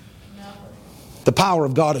 The power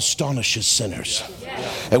of God astonishes sinners.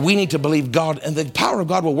 And we need to believe God. And the power of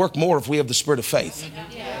God will work more if we have the spirit of faith.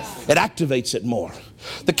 It activates it more.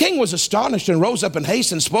 The king was astonished and rose up in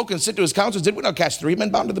haste and spoke and said to his counselors, did we not cast 3 men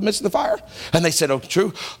bound to the midst of the fire? And they said, oh,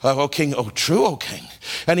 true, O king, oh, true, O king.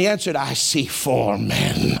 And he answered, I see 4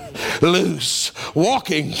 men loose,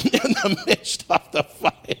 walking in the midst of the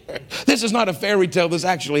fire. This is not a fairy tale. This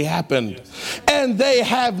actually happened. And they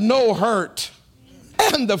have no hurt.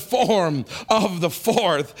 And the form of the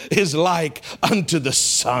 4th is like unto the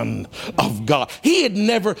Son of God. He had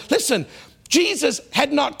never, listen, Jesus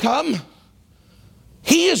had not come.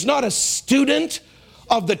 He is not a student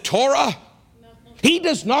of the Torah. He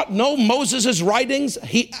does not know Moses' writings,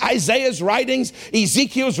 Isaiah's writings,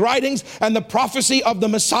 Ezekiel's writings, and the prophecy of the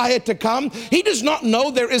Messiah to come. He does not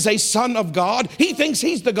know there is a Son of God. He thinks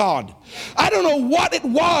he's the God. I don't know what it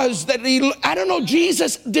was that I don't know,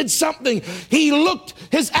 Jesus did something. He looked,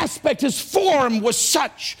 his aspect, his form was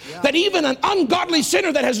such that even an ungodly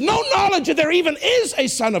sinner that has no knowledge that there even is a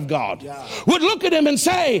Son of God would look at him and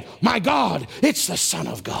say, my God, it's the Son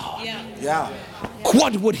of God.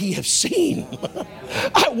 What would he have seen?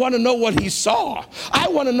 I want to know what he saw. I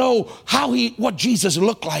want to know what Jesus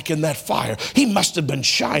looked like in that fire. He must have been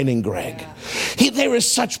shining, Greg. There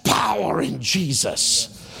is such power in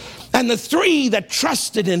Jesus. And the 3 that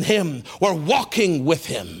trusted in him were walking with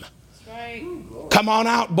him. Come on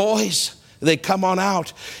out, boys. They come on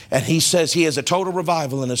out. And he says he has a total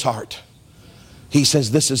revival in his heart. He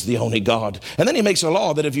says, this is the only God. And then he makes a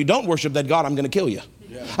law that if you don't worship that God, I'm going to kill you.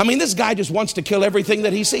 I mean, this guy just wants to kill everything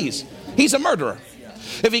that he sees. He's a murderer.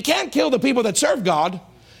 If he can't kill the people that serve God,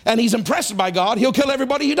 and he's impressed by God, he'll kill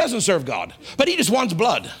everybody who doesn't serve God. But he just wants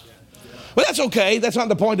blood. Well, that's okay. That's not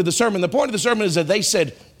the point of the sermon. The point of the sermon is that they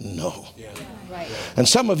said no. And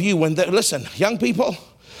some of you, listen, young people,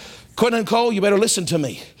 Quinn and Cole, you better listen to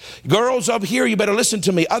me. Girls up here, you better listen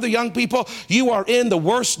to me. Other young people, you are in the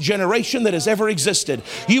worst generation that has ever existed.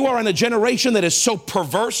 You are in a generation that is so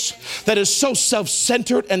perverse, that is so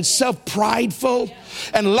self-centered and self-prideful,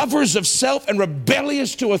 and lovers of self and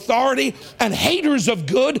rebellious to authority and haters of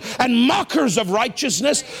good and mockers of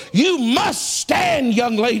righteousness. You must stand,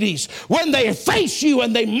 young ladies. When they face you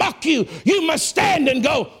and they mock you, you must stand and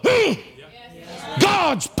go,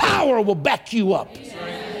 God's power will back you up.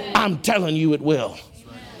 I'm telling you it will.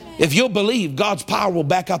 If you'll believe, God's power will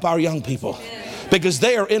back up our young people. Because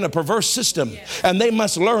they are in a perverse system. And they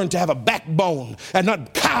must learn to have a backbone and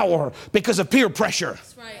not cower because of peer pressure.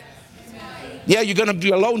 Yeah, you're going to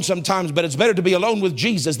be alone sometimes, but it's better to be alone with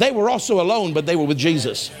Jesus. They were also alone, but they were with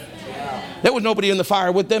Jesus. There was nobody in the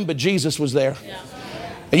fire with them, but Jesus was there.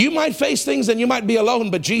 And you might face things and you might be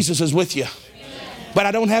alone, but Jesus is with you. But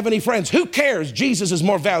I don't have any friends. Who cares? Jesus is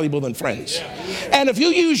more valuable than friends. And if you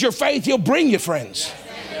use your faith, he'll bring you friends.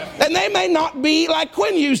 And they may not be like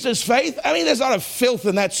Quinn used his faith. I mean, there's a lot of filth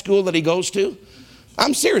in that school that he goes to.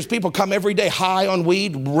 I'm serious. People come every day high on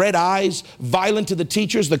weed, red eyes, violent to the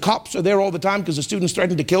teachers. The cops are there all the time because the students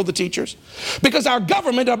threaten to kill the teachers. Because our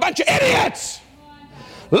government are a bunch of idiots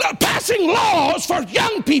passing laws for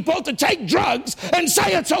young people to take drugs and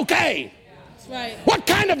say it's okay. What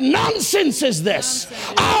kind of nonsense is this?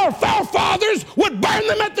 Our forefathers would burn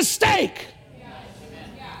them at the stake.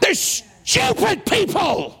 They're stupid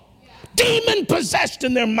people. Demon possessed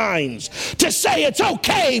in their minds to say it's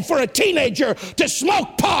okay for a teenager to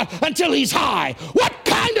smoke pot until he's high. What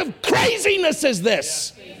kind of craziness is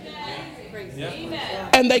this?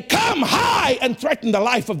 And they come high and threaten the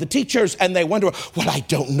life of the teachers, and they wonder, well, I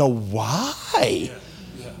don't know why.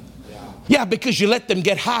 Yeah, because you let them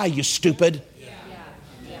get high, you stupid.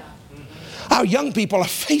 Our young people are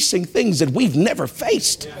facing things that we've never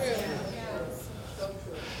faced.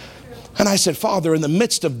 And I said, Father, in the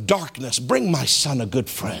midst of darkness, bring my son a good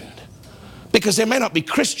friend. Because there may not be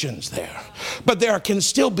Christians there, but there can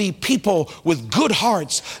still be people with good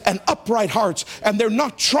hearts and upright hearts, and they're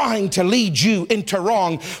not trying to lead you into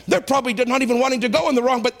wrong. They're probably not even wanting to go in the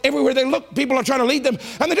wrong, but everywhere they look, people are trying to lead them,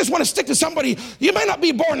 and they just want to stick to somebody. You may not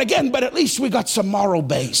be born again, but at least we got some moral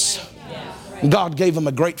base. God gave him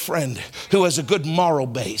a great friend who has a good moral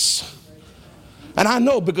base. And I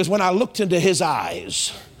know because when I looked into his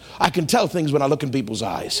eyes, I can tell things when I look in people's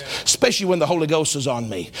eyes, especially when the Holy Ghost is on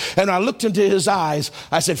me. And I looked into his eyes.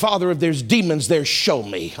 I said, Father, if there's demons there, show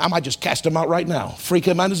me. I might just cast him out right now, freak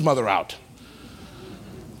him and his mother out.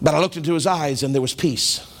 But I looked into his eyes and there was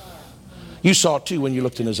peace. You saw it too when you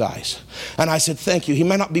looked in his eyes. And I said, thank you. He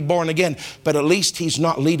may not be born again, but at least he's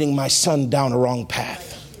not leading my son down a wrong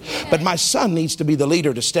path. But my son needs to be the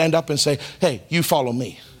leader to stand up and say, hey, you follow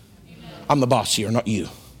me. I'm the boss here, not you.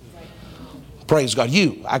 Praise God.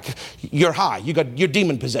 You're high. You're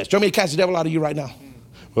demon possessed. Do you want me to cast the devil out of you right now?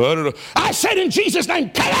 Well, I don't know. I said in Jesus' name,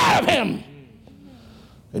 get out of him.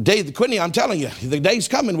 Quinny, I'm telling you, the day's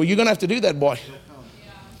coming where you're going to have to do that, boy.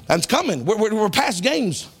 And it's coming. We're past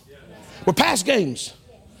games. We're past games.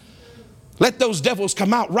 Let those devils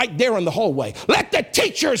come out right there in the hallway. Let the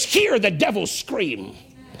teachers hear the devils scream.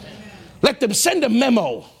 Let them send a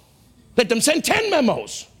memo. Let them send 10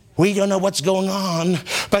 memos. We don't know what's going on,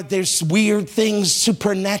 but there's weird things,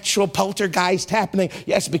 supernatural poltergeist happening.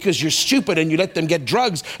 Yes, because you're stupid and you let them get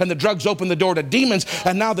drugs, and the drugs open the door to demons,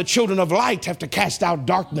 and now the children of light have to cast out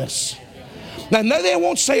darkness. Now, they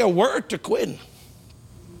won't say a word to Quinn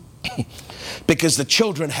because the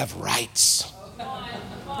children have rights.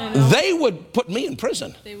 They would put me in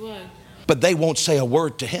prison. They would. But they won't say a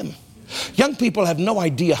word to him. Young people have no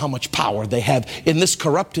idea how much power they have in this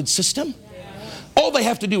corrupted system. All they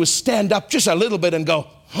have to do is stand up just a little bit and go,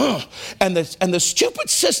 huh. And the stupid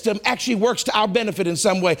system actually works to our benefit in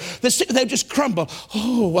some way. They just crumble.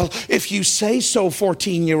 Oh, well, if you say so,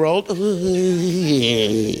 14-year-old.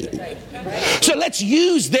 So let's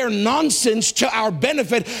use their nonsense to our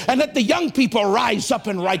benefit and let the young people rise up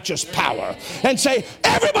in righteous power and say,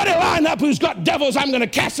 everybody line up who's got devils. I'm going to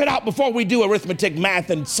cast it out before we do arithmetic,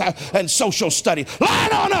 math, and social study.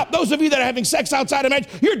 Line on up. Those of you that are having sex outside of marriage,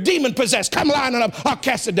 you're demon possessed. Come lining up. I'll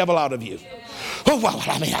cast the devil out of you. Oh, well,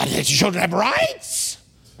 I mean, children have rights.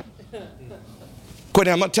 Quinn,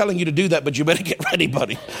 I'm not telling you to do that, but you better get ready,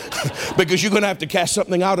 buddy. Because you're going to have to cast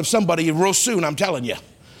something out of somebody real soon, I'm telling you.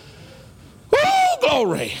 Oh,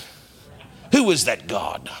 glory. Who is that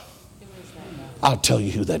God? I'll tell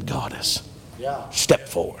you who that God is. Step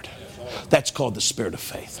forward. That's called the spirit of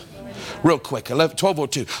faith. Real quick,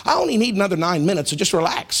 12:02. I only need another 9 minutes, so just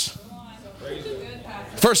relax.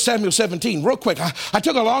 1 Samuel 17, real quick. I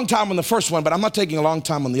took a long time on the first one, but I'm not taking a long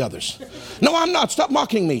time on the others. No, I'm not. Stop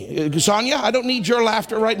mocking me. Sonia, I don't need your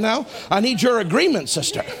laughter right now. I need your agreement,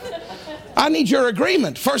 sister. I need your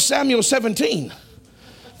agreement. 1 Samuel 17.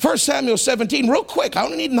 1 Samuel 17, real quick. I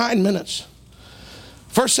only need 9 minutes.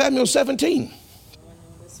 1 Samuel 17.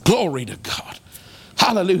 Glory to God.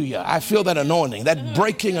 Hallelujah. I feel that anointing, that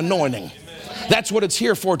breaking anointing. That's what it's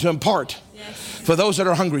here for, to impart for those that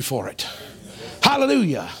are hungry for it.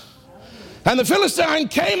 Hallelujah. And the Philistine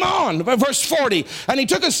came on, verse 40, and he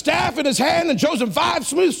took a staff in his hand and chose him 5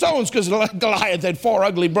 smooth stones, because Goliath had 4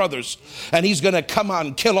 ugly brothers, and he's going to come out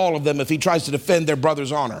and kill all of them if he tries to defend their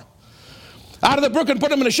brother's honor. Out of the brook and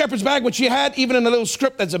put him in a shepherd's bag, which he had, even in a little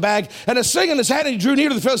scrip that's a bag, and a sling in his hand, and he drew near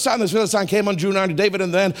to the Philistine. The Philistine came on, drew nigh to David,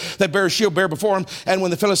 and then that bare shield bare before him. And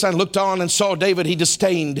when the Philistine looked on and saw David, he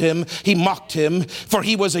disdained him, he mocked him, for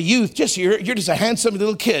he was a youth. Just you're just a handsome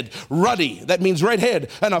little kid, ruddy, that means red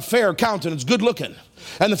head, and a fair countenance, good looking.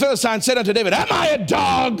 And the Philistine said unto David, am I a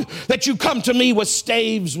dog that you come to me with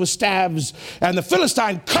staves? And the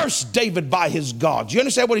Philistine cursed David by his gods. You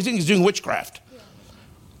understand what he's doing? He's doing witchcraft.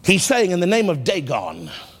 He's saying, in the name of Dagon,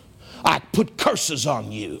 I put curses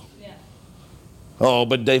on you. Yeah. Oh,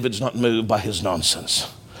 but David's not moved by his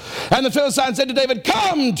nonsense. And the Philistine said to David,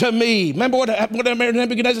 come to me. Remember what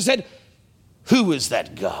Nebuchadnezzar said? Who is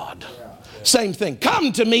that God? Yeah. Same thing.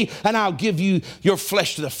 Come to me and I'll give you your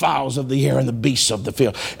flesh to the fowls of the air and the beasts of the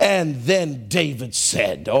field. And then David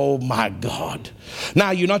said, oh my God. Now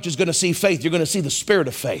you're not just going to see faith, you're going to see the spirit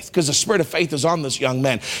of faith, because the spirit of faith is on this young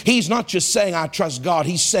man. He's not just saying I trust God,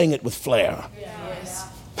 he's saying it with flair. Yes.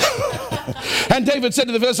 And David said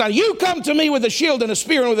to the Philistine, you come to me with a shield and a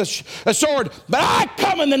spear and with a sword, but I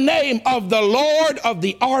come in the name of the Lord of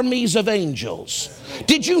the armies of angels.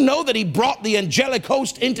 Did you know that he brought the angelic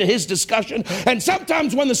host into his discussion? And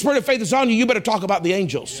sometimes when the spirit of faith is on you, you better talk about the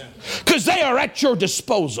angels, because they are at your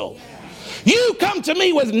disposal. You come to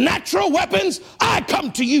me with natural weapons, I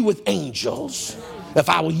come to you with angels. If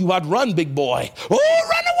I were you, I'd run, big boy. Oh,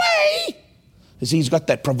 run away. Because he's got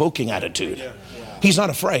that provoking attitude. He's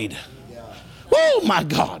not afraid. Oh, my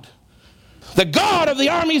God. The God of the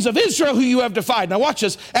armies of Israel who you have defied. Now watch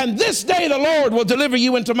this. And this day the Lord will deliver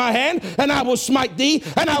you into my hand, and I will smite thee,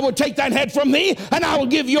 and I will take thine head from thee, and I will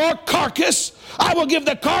give your carcass. I will give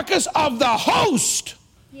the carcass of the host.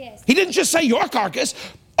 Yes. He didn't just say your carcass.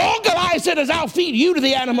 All Goliath said is, I'll feed you to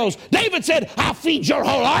the animals. David said, I'll feed your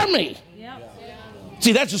whole army.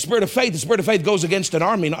 See, that's the spirit of faith. The spirit of faith goes against an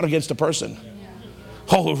army, not against a person.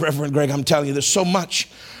 Oh, Reverend Greg, I'm telling you, there's so much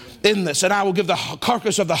in this. And I will give the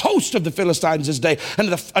carcass of the host of the Philistines this day unto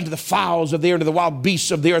the fowls of the air, unto the wild beasts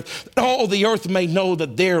of the earth. All the earth may know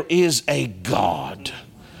that there is a God.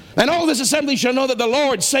 And all this assembly shall know that the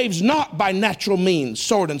Lord saves not by natural means,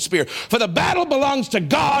 sword and spear. For the battle belongs to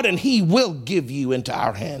God, and he will give you into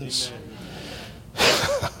our hands.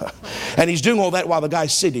 And he's doing all that while the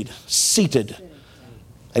guy's seated.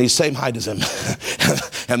 And he's same height as him.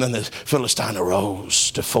 And then the Philistine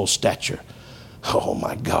arose to full stature. Oh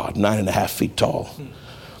my God, 9.5 feet tall.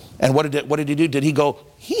 And what did he do? Did he go,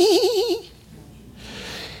 hee?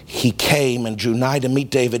 He came and drew nigh to meet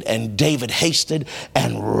David, and David hasted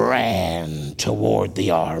and ran toward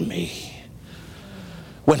the army.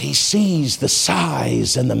 When he sees the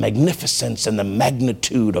size and the magnificence and the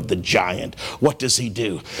magnitude of the giant, what does he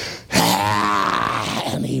do?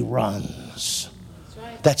 And he runs.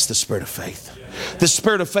 That's the spirit of faith. The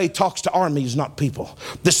spirit of faith talks to armies, not people.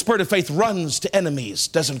 The spirit of faith runs to enemies,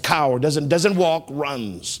 doesn't cower, doesn't walk,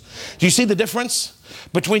 runs. Do you see the difference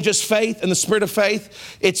between just faith and the spirit of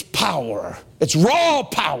faith? It's power. It's raw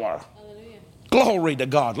power. Hallelujah. Glory to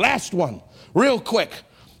God. Last one, real quick,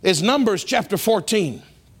 is Numbers chapter 14.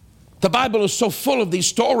 The Bible is so full of these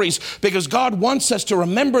stories because God wants us to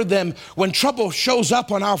remember them when trouble shows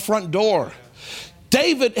up on our front door.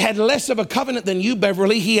 David had less of a covenant than you,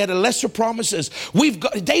 Beverly. He had lesser promises.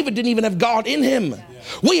 David didn't even have God in him.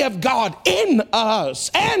 We have God in us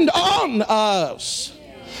and on us.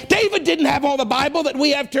 David didn't have all the Bible that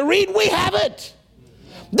we have to read. We have it.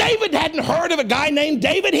 David hadn't heard of a guy named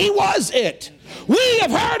David. He was it. We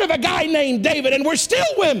have heard of a guy named David, and we're still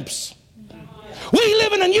wimps. We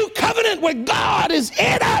live in a new covenant where God is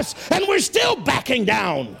in us, and we're still backing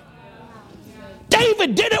down.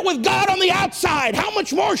 David did it with God on the outside. How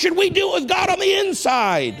much more should we do it with God on the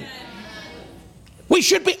inside? We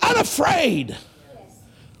should be unafraid.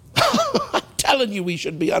 I'm telling you, we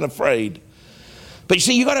should be unafraid. But you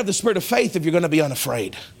see, you got to have the spirit of faith if you're going to be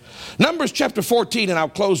unafraid. Numbers chapter 14, and I'll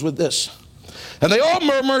close with this. And they all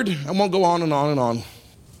murmured. I won't go on and on and on.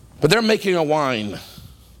 But they're making a wine.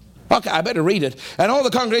 Okay, I better read it. And all the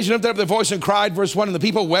congregation lifted up their voice and cried, verse 1, and the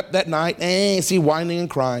people wept that night. See, whining and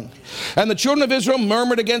crying. And the children of Israel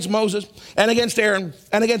murmured against Moses and against Aaron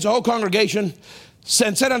and against the whole congregation,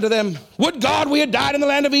 and said unto them, would God we had died in the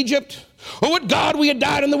land of Egypt, or would God we had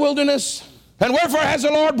died in the wilderness? And wherefore has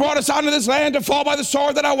the Lord brought us out of this land to fall by the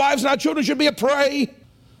sword, that our wives and our children should be a prey?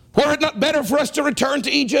 Were it not better for us to return to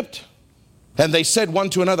Egypt? And they said one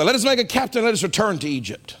to another, let us make a captain, let us return to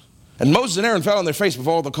Egypt. And Moses and Aaron fell on their face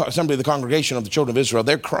before all the assembly of the congregation of the children of Israel.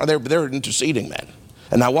 They're interceding, man.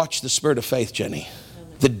 And now watch the spirit of faith, Jenny.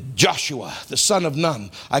 The Joshua, the son of Nun.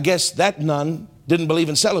 I guess that Nun didn't believe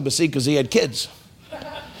in celibacy because he had kids.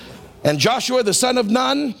 And Joshua, the son of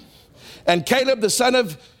Nun, and Caleb, the son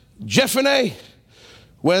of Jephunneh,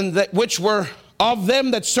 which were of them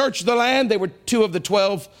that searched the land, they were 2 of the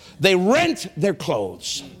 12. They rent their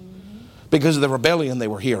clothes because of the rebellion they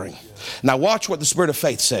were hearing. Now watch what the spirit of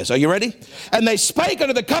faith says. Are you ready? And they spake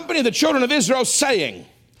unto the company of the children of Israel, saying,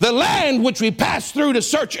 the land which we passed through to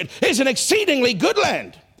search it is an exceedingly good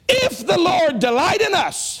land. If the Lord delight in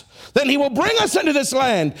us, then he will bring us into this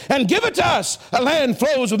land and give it to us. A land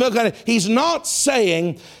flows with milk and honey. He's not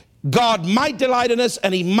saying God might delight in us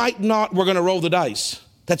and he might not. We're going to roll the dice.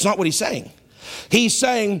 That's not what he's saying. He's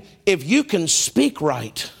saying if you can speak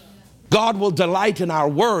right, God will delight in our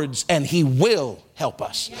words and he will help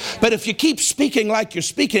us. But if you keep speaking like you're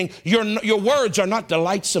speaking, your words are not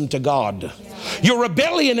delightsome to God. Your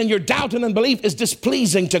rebellion and your doubt and unbelief is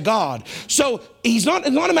displeasing to God. So it's not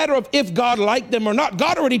a matter of if God liked them or not.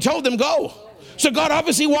 God already told them go. So God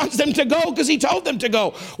obviously wants them to go because he told them to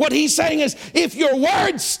go. What he's saying is if your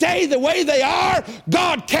words stay the way they are,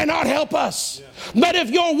 God cannot help us. But if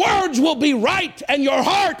your words will be right and your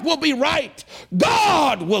heart will be right,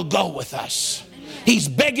 God will go with us. He's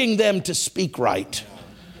begging them to speak right.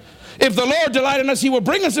 If the Lord delight in us, he will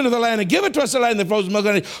bring us into the land and give it to us, the land that flows with milk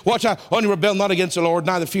and honey. Watch out, only rebel not against the Lord,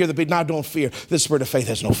 neither fear the people. Now don't fear. This spirit of faith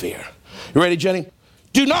has no fear. You ready, Jenny?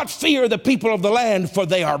 Do not fear the people of the land, for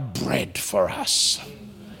they are bread for us.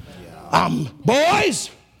 Boys,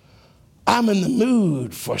 I'm in the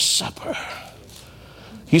mood for supper.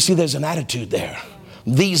 You see, there's an attitude there.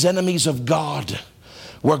 These enemies of God,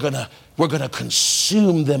 we're gonna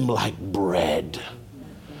consume them like bread.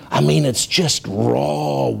 I mean, it's just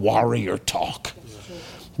raw warrior talk.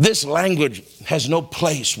 This language has no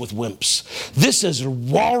place with wimps. This is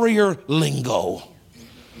warrior lingo.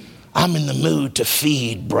 I'm in the mood to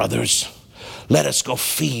feed, brothers. Let us go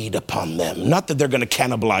feed upon them. Not that they're going to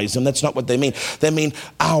cannibalize them. That's not what they mean. They mean,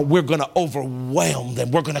 we're going to overwhelm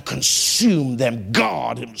them. We're going to consume them.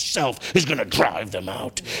 God himself is going to drive them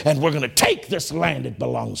out. And we're going to take this land. It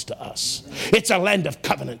belongs to us. It's a land of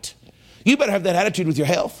covenant. You better have that attitude with your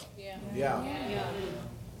health. Yeah.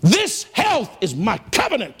 This health is my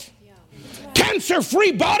covenant.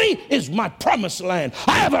 Cancer-free body is my promised land.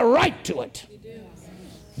 I have a right to it.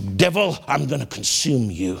 Devil, I'm going to consume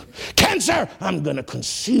you. Cancer, I'm going to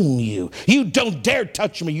consume you. You don't dare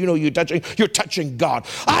touch me. You know you're touching God.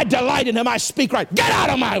 I delight in him. I speak right. Get out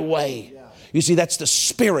of my way. Yeah. You see, that's the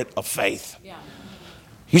spirit of faith. Yeah.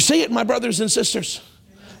 You see it, my brothers and sisters?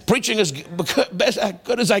 Preaching as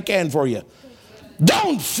good as I can for you.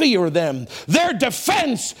 Don't fear them. Their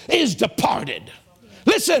defense is departed.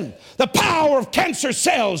 Listen, the power of cancer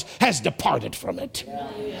cells has departed from it.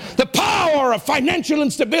 The power of financial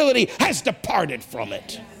instability has departed from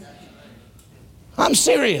it. I'm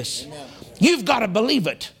serious. You've got to believe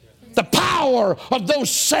it. The power of those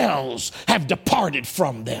cells have departed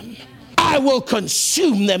from them. I will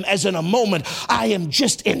consume them as in a moment. I am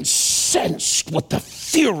just incensed with the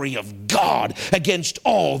fury of God against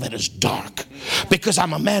all that is dark, because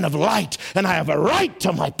I'm a man of light and I have a right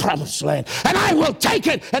to my promised land, and I will take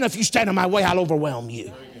it. And if you stand in my way, I'll overwhelm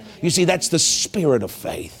you. You see, that's the spirit of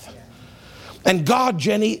faith. And God,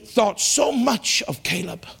 Jenny, thought so much of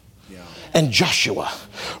Caleb and Joshua.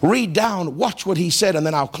 Read down, watch what he said, and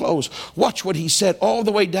then I'll close. Watch what he said all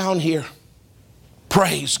the way down here.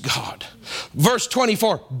 Praise God. Verse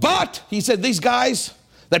 24. But, he said, these guys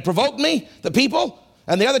that provoked me, the people,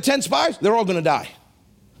 and the other 10 spies, they're all going to die.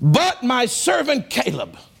 But my servant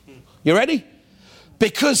Caleb, you ready?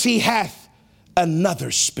 Because he hath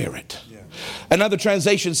another spirit. Yeah. Another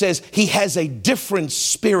translation says he has a different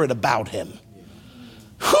spirit about him.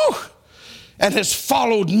 Yeah. Whew. And has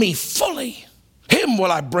followed me fully. Him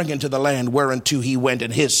will I bring into the land whereunto he went,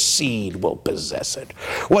 and his seed will possess it.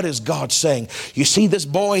 What is God saying? You see this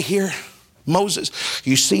boy here, Moses?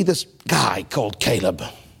 You see this guy called Caleb?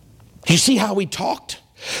 You see how he talked?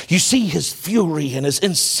 You see his fury and his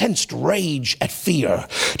incensed rage at fear.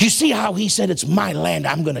 Do you see how he said, it's my land,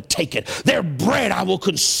 I'm going to take it. Their bread, I will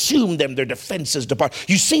consume them. Their defenses depart.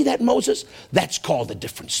 You see that, Moses? That's called a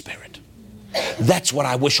different spirit. That's what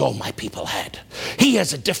I wish all my people had. He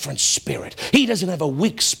has a different spirit. He doesn't have a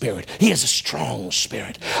weak spirit. He has a strong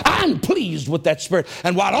spirit. I'm pleased with that spirit.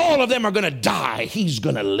 And while all of them are going to die, he's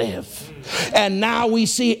going to live. And now we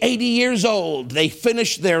see 80 years old. They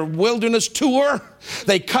finish their wilderness tour.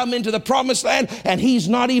 They come into the promised land, and he's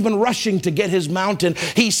not even rushing to get his mountain.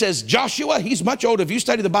 He says, Joshua, he's much older. If you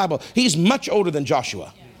study the Bible, he's much older than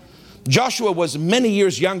Joshua. Joshua was many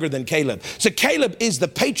years younger than Caleb. So Caleb is the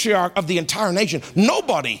patriarch of the entire nation.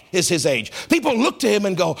 Nobody is his age. People look to him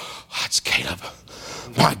and go, that's Caleb.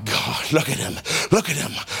 My God, look at him. Look at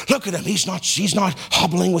him. Look at him. He's not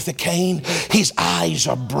hobbling with a cane. His eyes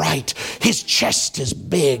are bright. His chest is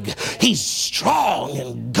big. He's strong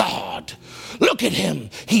in God. Look at him.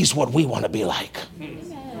 He's what we want to be like.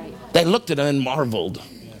 They looked at him and marveled,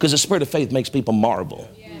 because the spirit of faith makes people marvel.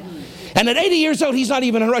 And at 80 years old, he's not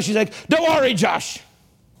even in a rush. He's like, don't worry, Josh.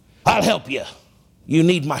 I'll help you. You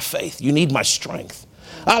need my faith. You need my strength.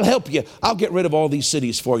 I'll help you. I'll get rid of all these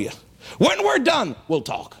cities for you. When we're done, we'll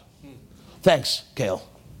talk. Thanks, Cale.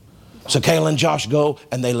 So Cale and Josh go,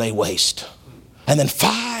 and they lay waste. And then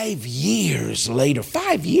 5 years later,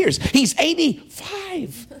 5 years, he's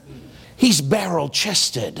 85. He's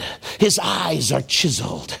barrel-chested. His eyes are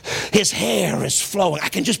chiseled. His hair is flowing. I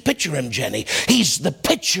can just picture him, Jenny. He's the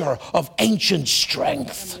picture of ancient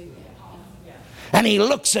strength. And he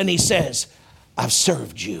looks and he says, I've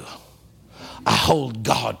served you. I hold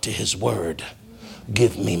God to his word.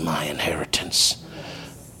 Give me my inheritance.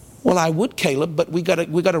 Well, I would, Caleb, but we got to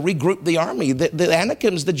regroup the army. The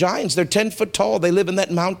Anakims, the giants, they're 10 foot tall. They live in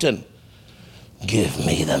that mountain. Give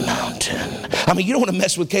me the mountain. I mean, you don't want to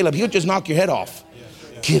mess with Caleb. He'll just knock your head off.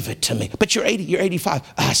 Give it to me. But you're 80, you're 85.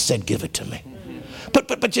 I said, give it to me.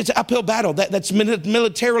 But it's an uphill battle. That's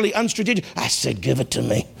militarily unstrategic. I said, give it to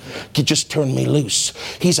me. You just turn me loose.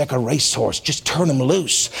 He's like a racehorse. Just turn him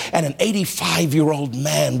loose. And an 85-year-old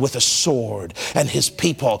man with a sword and his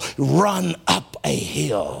people run up a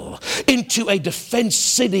hill into a defense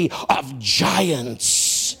city of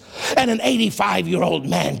giants. And an 85-year-old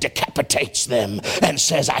man decapitates them and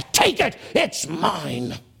says, I take it, it's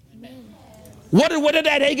mine. What did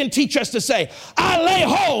Ed Hagin teach us to say? I lay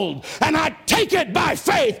hold and I take it by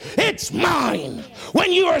faith. It's mine.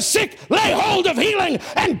 When you are sick, lay hold of healing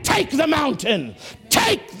and take the mountain.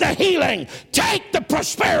 Take the healing. Take the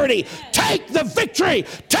prosperity. Take the victory.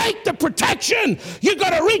 Take the protection. You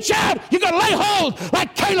got to reach out. You got to lay hold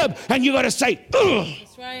like Caleb, and you got to say, ugh.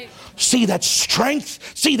 That's right. See that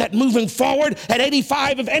strength? See that moving forward? At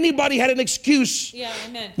 85, if anybody had an excuse. Yeah,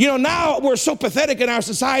 amen. You know, now we're so pathetic in our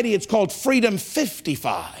society, it's called Freedom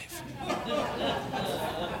 55.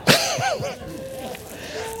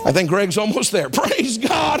 I think Greg's almost there. Praise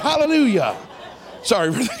God. Hallelujah.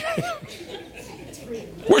 Sorry.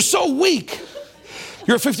 We're so weak.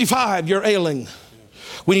 You're 55. You're ailing.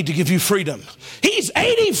 We need to give you freedom. He's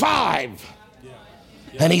 85.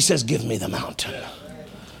 And he says, give me the mountain.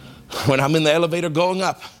 When I'm in the elevator going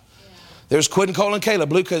up, there's Quinn, Cole, and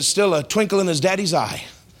Caleb. Luke has still a twinkle in his daddy's eye.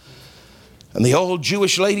 And the old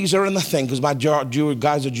Jewish ladies are in the thing, because my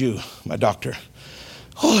guy's a Jew, my doctor.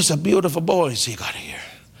 Oh, it's a beautiful boy. So you got here.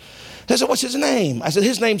 I said, what's his name? I said,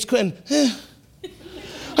 his name's Quinn.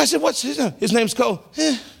 I said, what's his name? His name's Cole.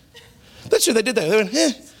 That's who they did that. They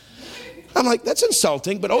went, I'm like, that's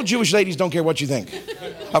insulting, but old Jewish ladies don't care what you think.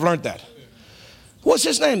 I've learned that. What's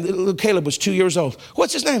his name? Little Caleb was 2 years old.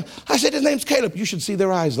 What's his name? I said, his name's Caleb. You should see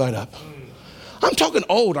their eyes light up. I'm talking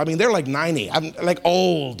old. I mean, they're like 90. I'm like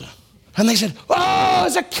old. And they said, oh,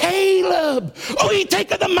 it's a Caleb. Oh, he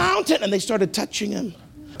taketh the mountain. And they started touching him.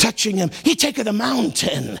 He taketh the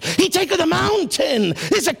mountain. He taketh the mountain.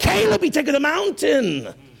 It's a Caleb. He taketh the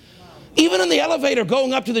mountain. Even in the elevator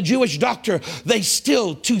going up to the Jewish doctor, they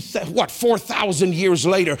still, 4,000 years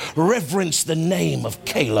later, reverence the name of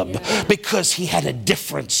Caleb because he had a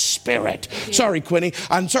different spirit. Sorry, Quinny.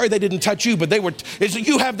 I'm sorry they didn't touch you, but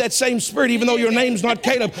you have that same spirit even though your name's not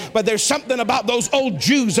Caleb. But there's something about those old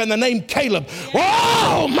Jews and the name Caleb.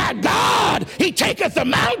 Oh, my God. He taketh the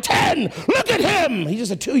mountain. Look at him. He's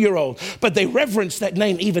just a 2-year-old. But they reverence that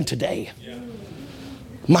name even today.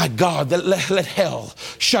 My God, let hell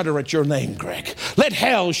shudder at your name, Greg. Let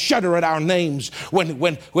hell shudder at our names when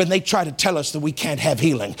they try to tell us that we can't have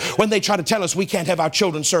healing. When they try to tell us we can't have our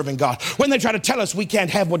children serving God. When they try to tell us we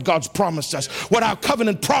can't have what God's promised us. What our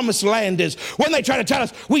covenant promised land is. When they try to tell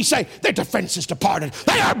us, we say, their defense is departed.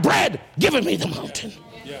 They are bread. Give me the mountain.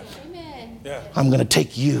 Yeah. I'm going to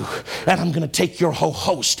take you and I'm going to take your whole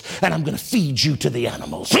host and I'm going to feed you to the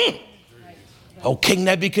animals. Oh, King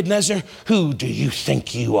Nebuchadnezzar, who do you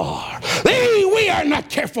think you are? We are not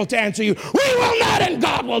careful to answer you. We will not, and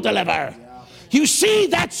God will deliver. You see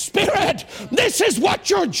that spirit? This is what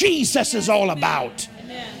your Jesus is all about.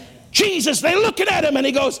 Jesus, they're looking at him and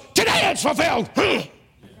he goes, today it's fulfilled.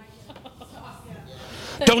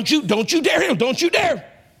 Don't you dare him. Don't you dare.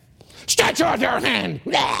 Stretch out your hand.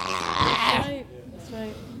 That's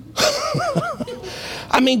right.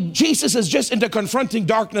 I mean, Jesus is just into confronting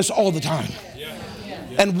darkness all the time.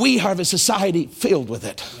 And we have a society filled with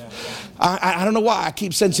it. I don't know why I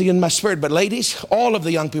keep sensing in my spirit, but ladies, all of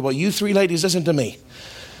the young people, you 3 ladies, listen to me.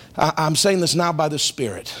 I'm saying this now by the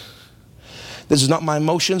Spirit. This is not my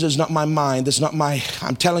emotions. This is not my mind.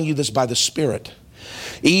 I'm telling you this by the Spirit.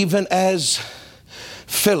 Even as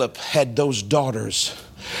Philip had those daughters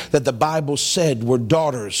that the Bible said were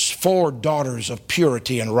 4 daughters of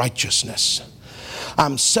purity and righteousness.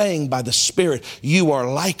 I'm saying by the Spirit, you are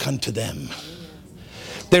like unto them.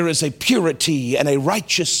 There is a purity and a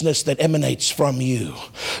righteousness that emanates from you.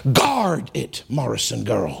 Guard it, Morrison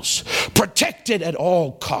girls. Protect it at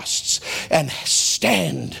all costs and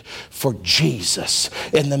stand for Jesus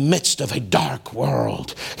in the midst of a dark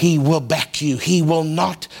world. He will back you. He will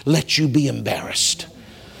not let you be embarrassed.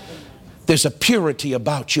 There's a purity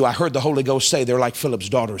about you. I heard the Holy Ghost say they're like Philip's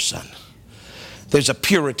daughter's son. There's a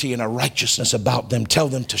purity and a righteousness about them. Tell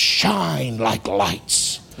them to shine like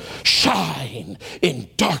lights. Shine in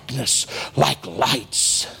darkness like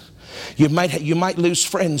lights. You might lose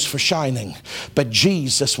friends for shining, but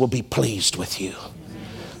Jesus will be pleased with you.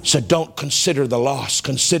 So don't consider the loss,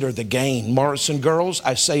 consider the gain. Morrison girls,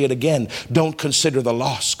 I say it again, don't consider the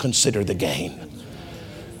loss, consider the gain.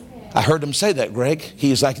 I heard him say that, Greg.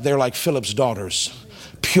 They're like Philip's daughters,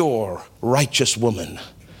 pure, righteous woman,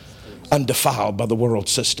 undefiled by the world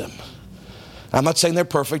system. I'm not saying they're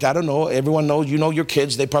perfect. I don't know. Everyone knows, you know your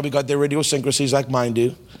kids. They probably got their idiosyncrasies like mine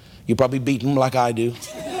do. You probably beat them like I do.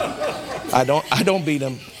 I don't beat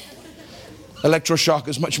them. Electroshock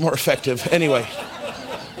is much more effective. Anyway,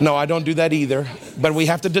 no, I don't do that either. But we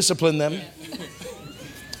have to discipline them.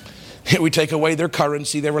 We take away their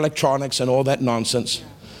currency, their electronics, and all that nonsense.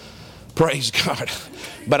 Praise God.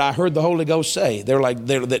 But I heard the Holy Ghost say,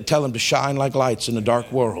 they tell them to shine like lights in a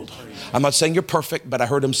dark world. I'm not saying you're perfect, but I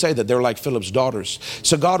heard him say that they're like Philip's daughters.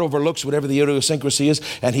 So God overlooks whatever the idiosyncrasy is,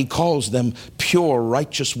 and he calls them pure,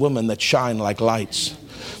 righteous women that shine like lights.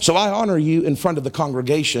 So I honor you in front of the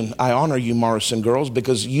congregation. I honor you, Morrison girls,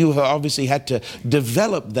 because you have obviously had to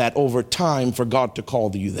develop that over time for God to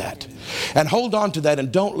call you that. And hold on to that,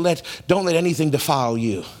 and don't let anything defile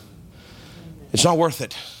you. It's not worth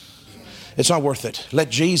it. It's not worth it. Let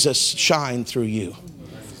Jesus shine through you.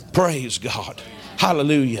 Praise God.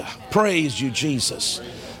 Hallelujah. Praise you, Jesus.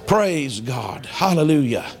 Praise God.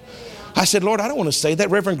 Hallelujah. I said, Lord, I don't want to say that.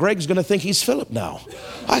 Reverend Greg's going to think he's Philip now.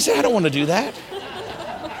 I said, I don't want to do that.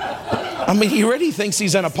 I mean, he already thinks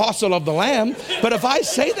he's an apostle of the Lamb. But if I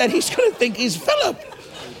say that, he's going to think he's Philip.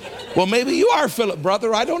 Well, maybe you are Philip,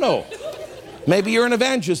 brother. I don't know. Maybe you're an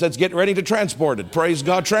evangelist that's getting ready to transport it. Praise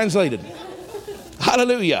God, translated.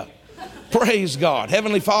 Hallelujah. Praise God.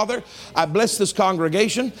 Heavenly Father, I bless this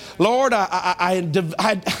congregation. Lord, I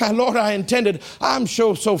intended, I'm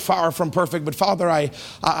so far from perfect, but Father,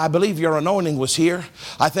 I believe your anointing was here.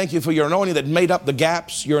 I thank you for your anointing that made up the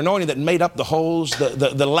gaps, your anointing that made up the holes,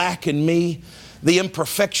 the lack in me, the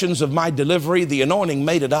imperfections of my delivery. The anointing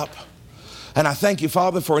made it up. And I thank you,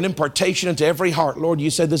 Father, for an impartation into every heart. Lord,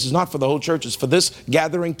 you said this is not for the whole church, it's for this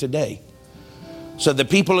gathering today. So the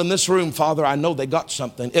people in this room, Father, I know they got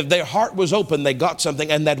something. If their heart was open, they got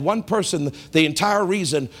something. And that one person, the entire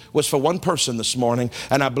reason was for one person this morning.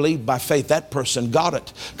 And I believe by faith that person got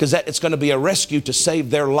it, because it's going to be a rescue to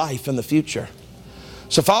save their life in the future.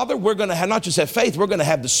 So Father, we're going to have not just have faith, we're going to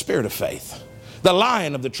have the spirit of faith. The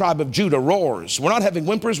Lion of the tribe of Judah roars. We're not having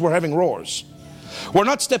whimpers, we're having roars. We're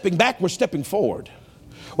not stepping back, we're stepping forward.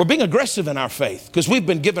 We're being aggressive in our faith because we've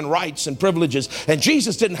been given rights and privileges, and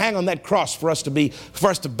Jesus didn't hang on that cross for us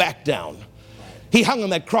to back down. He hung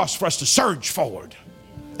on that cross for us to surge forward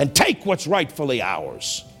and take what's rightfully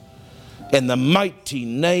ours. In the mighty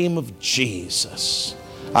name of Jesus,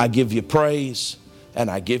 I give you praise and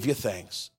I give you thanks.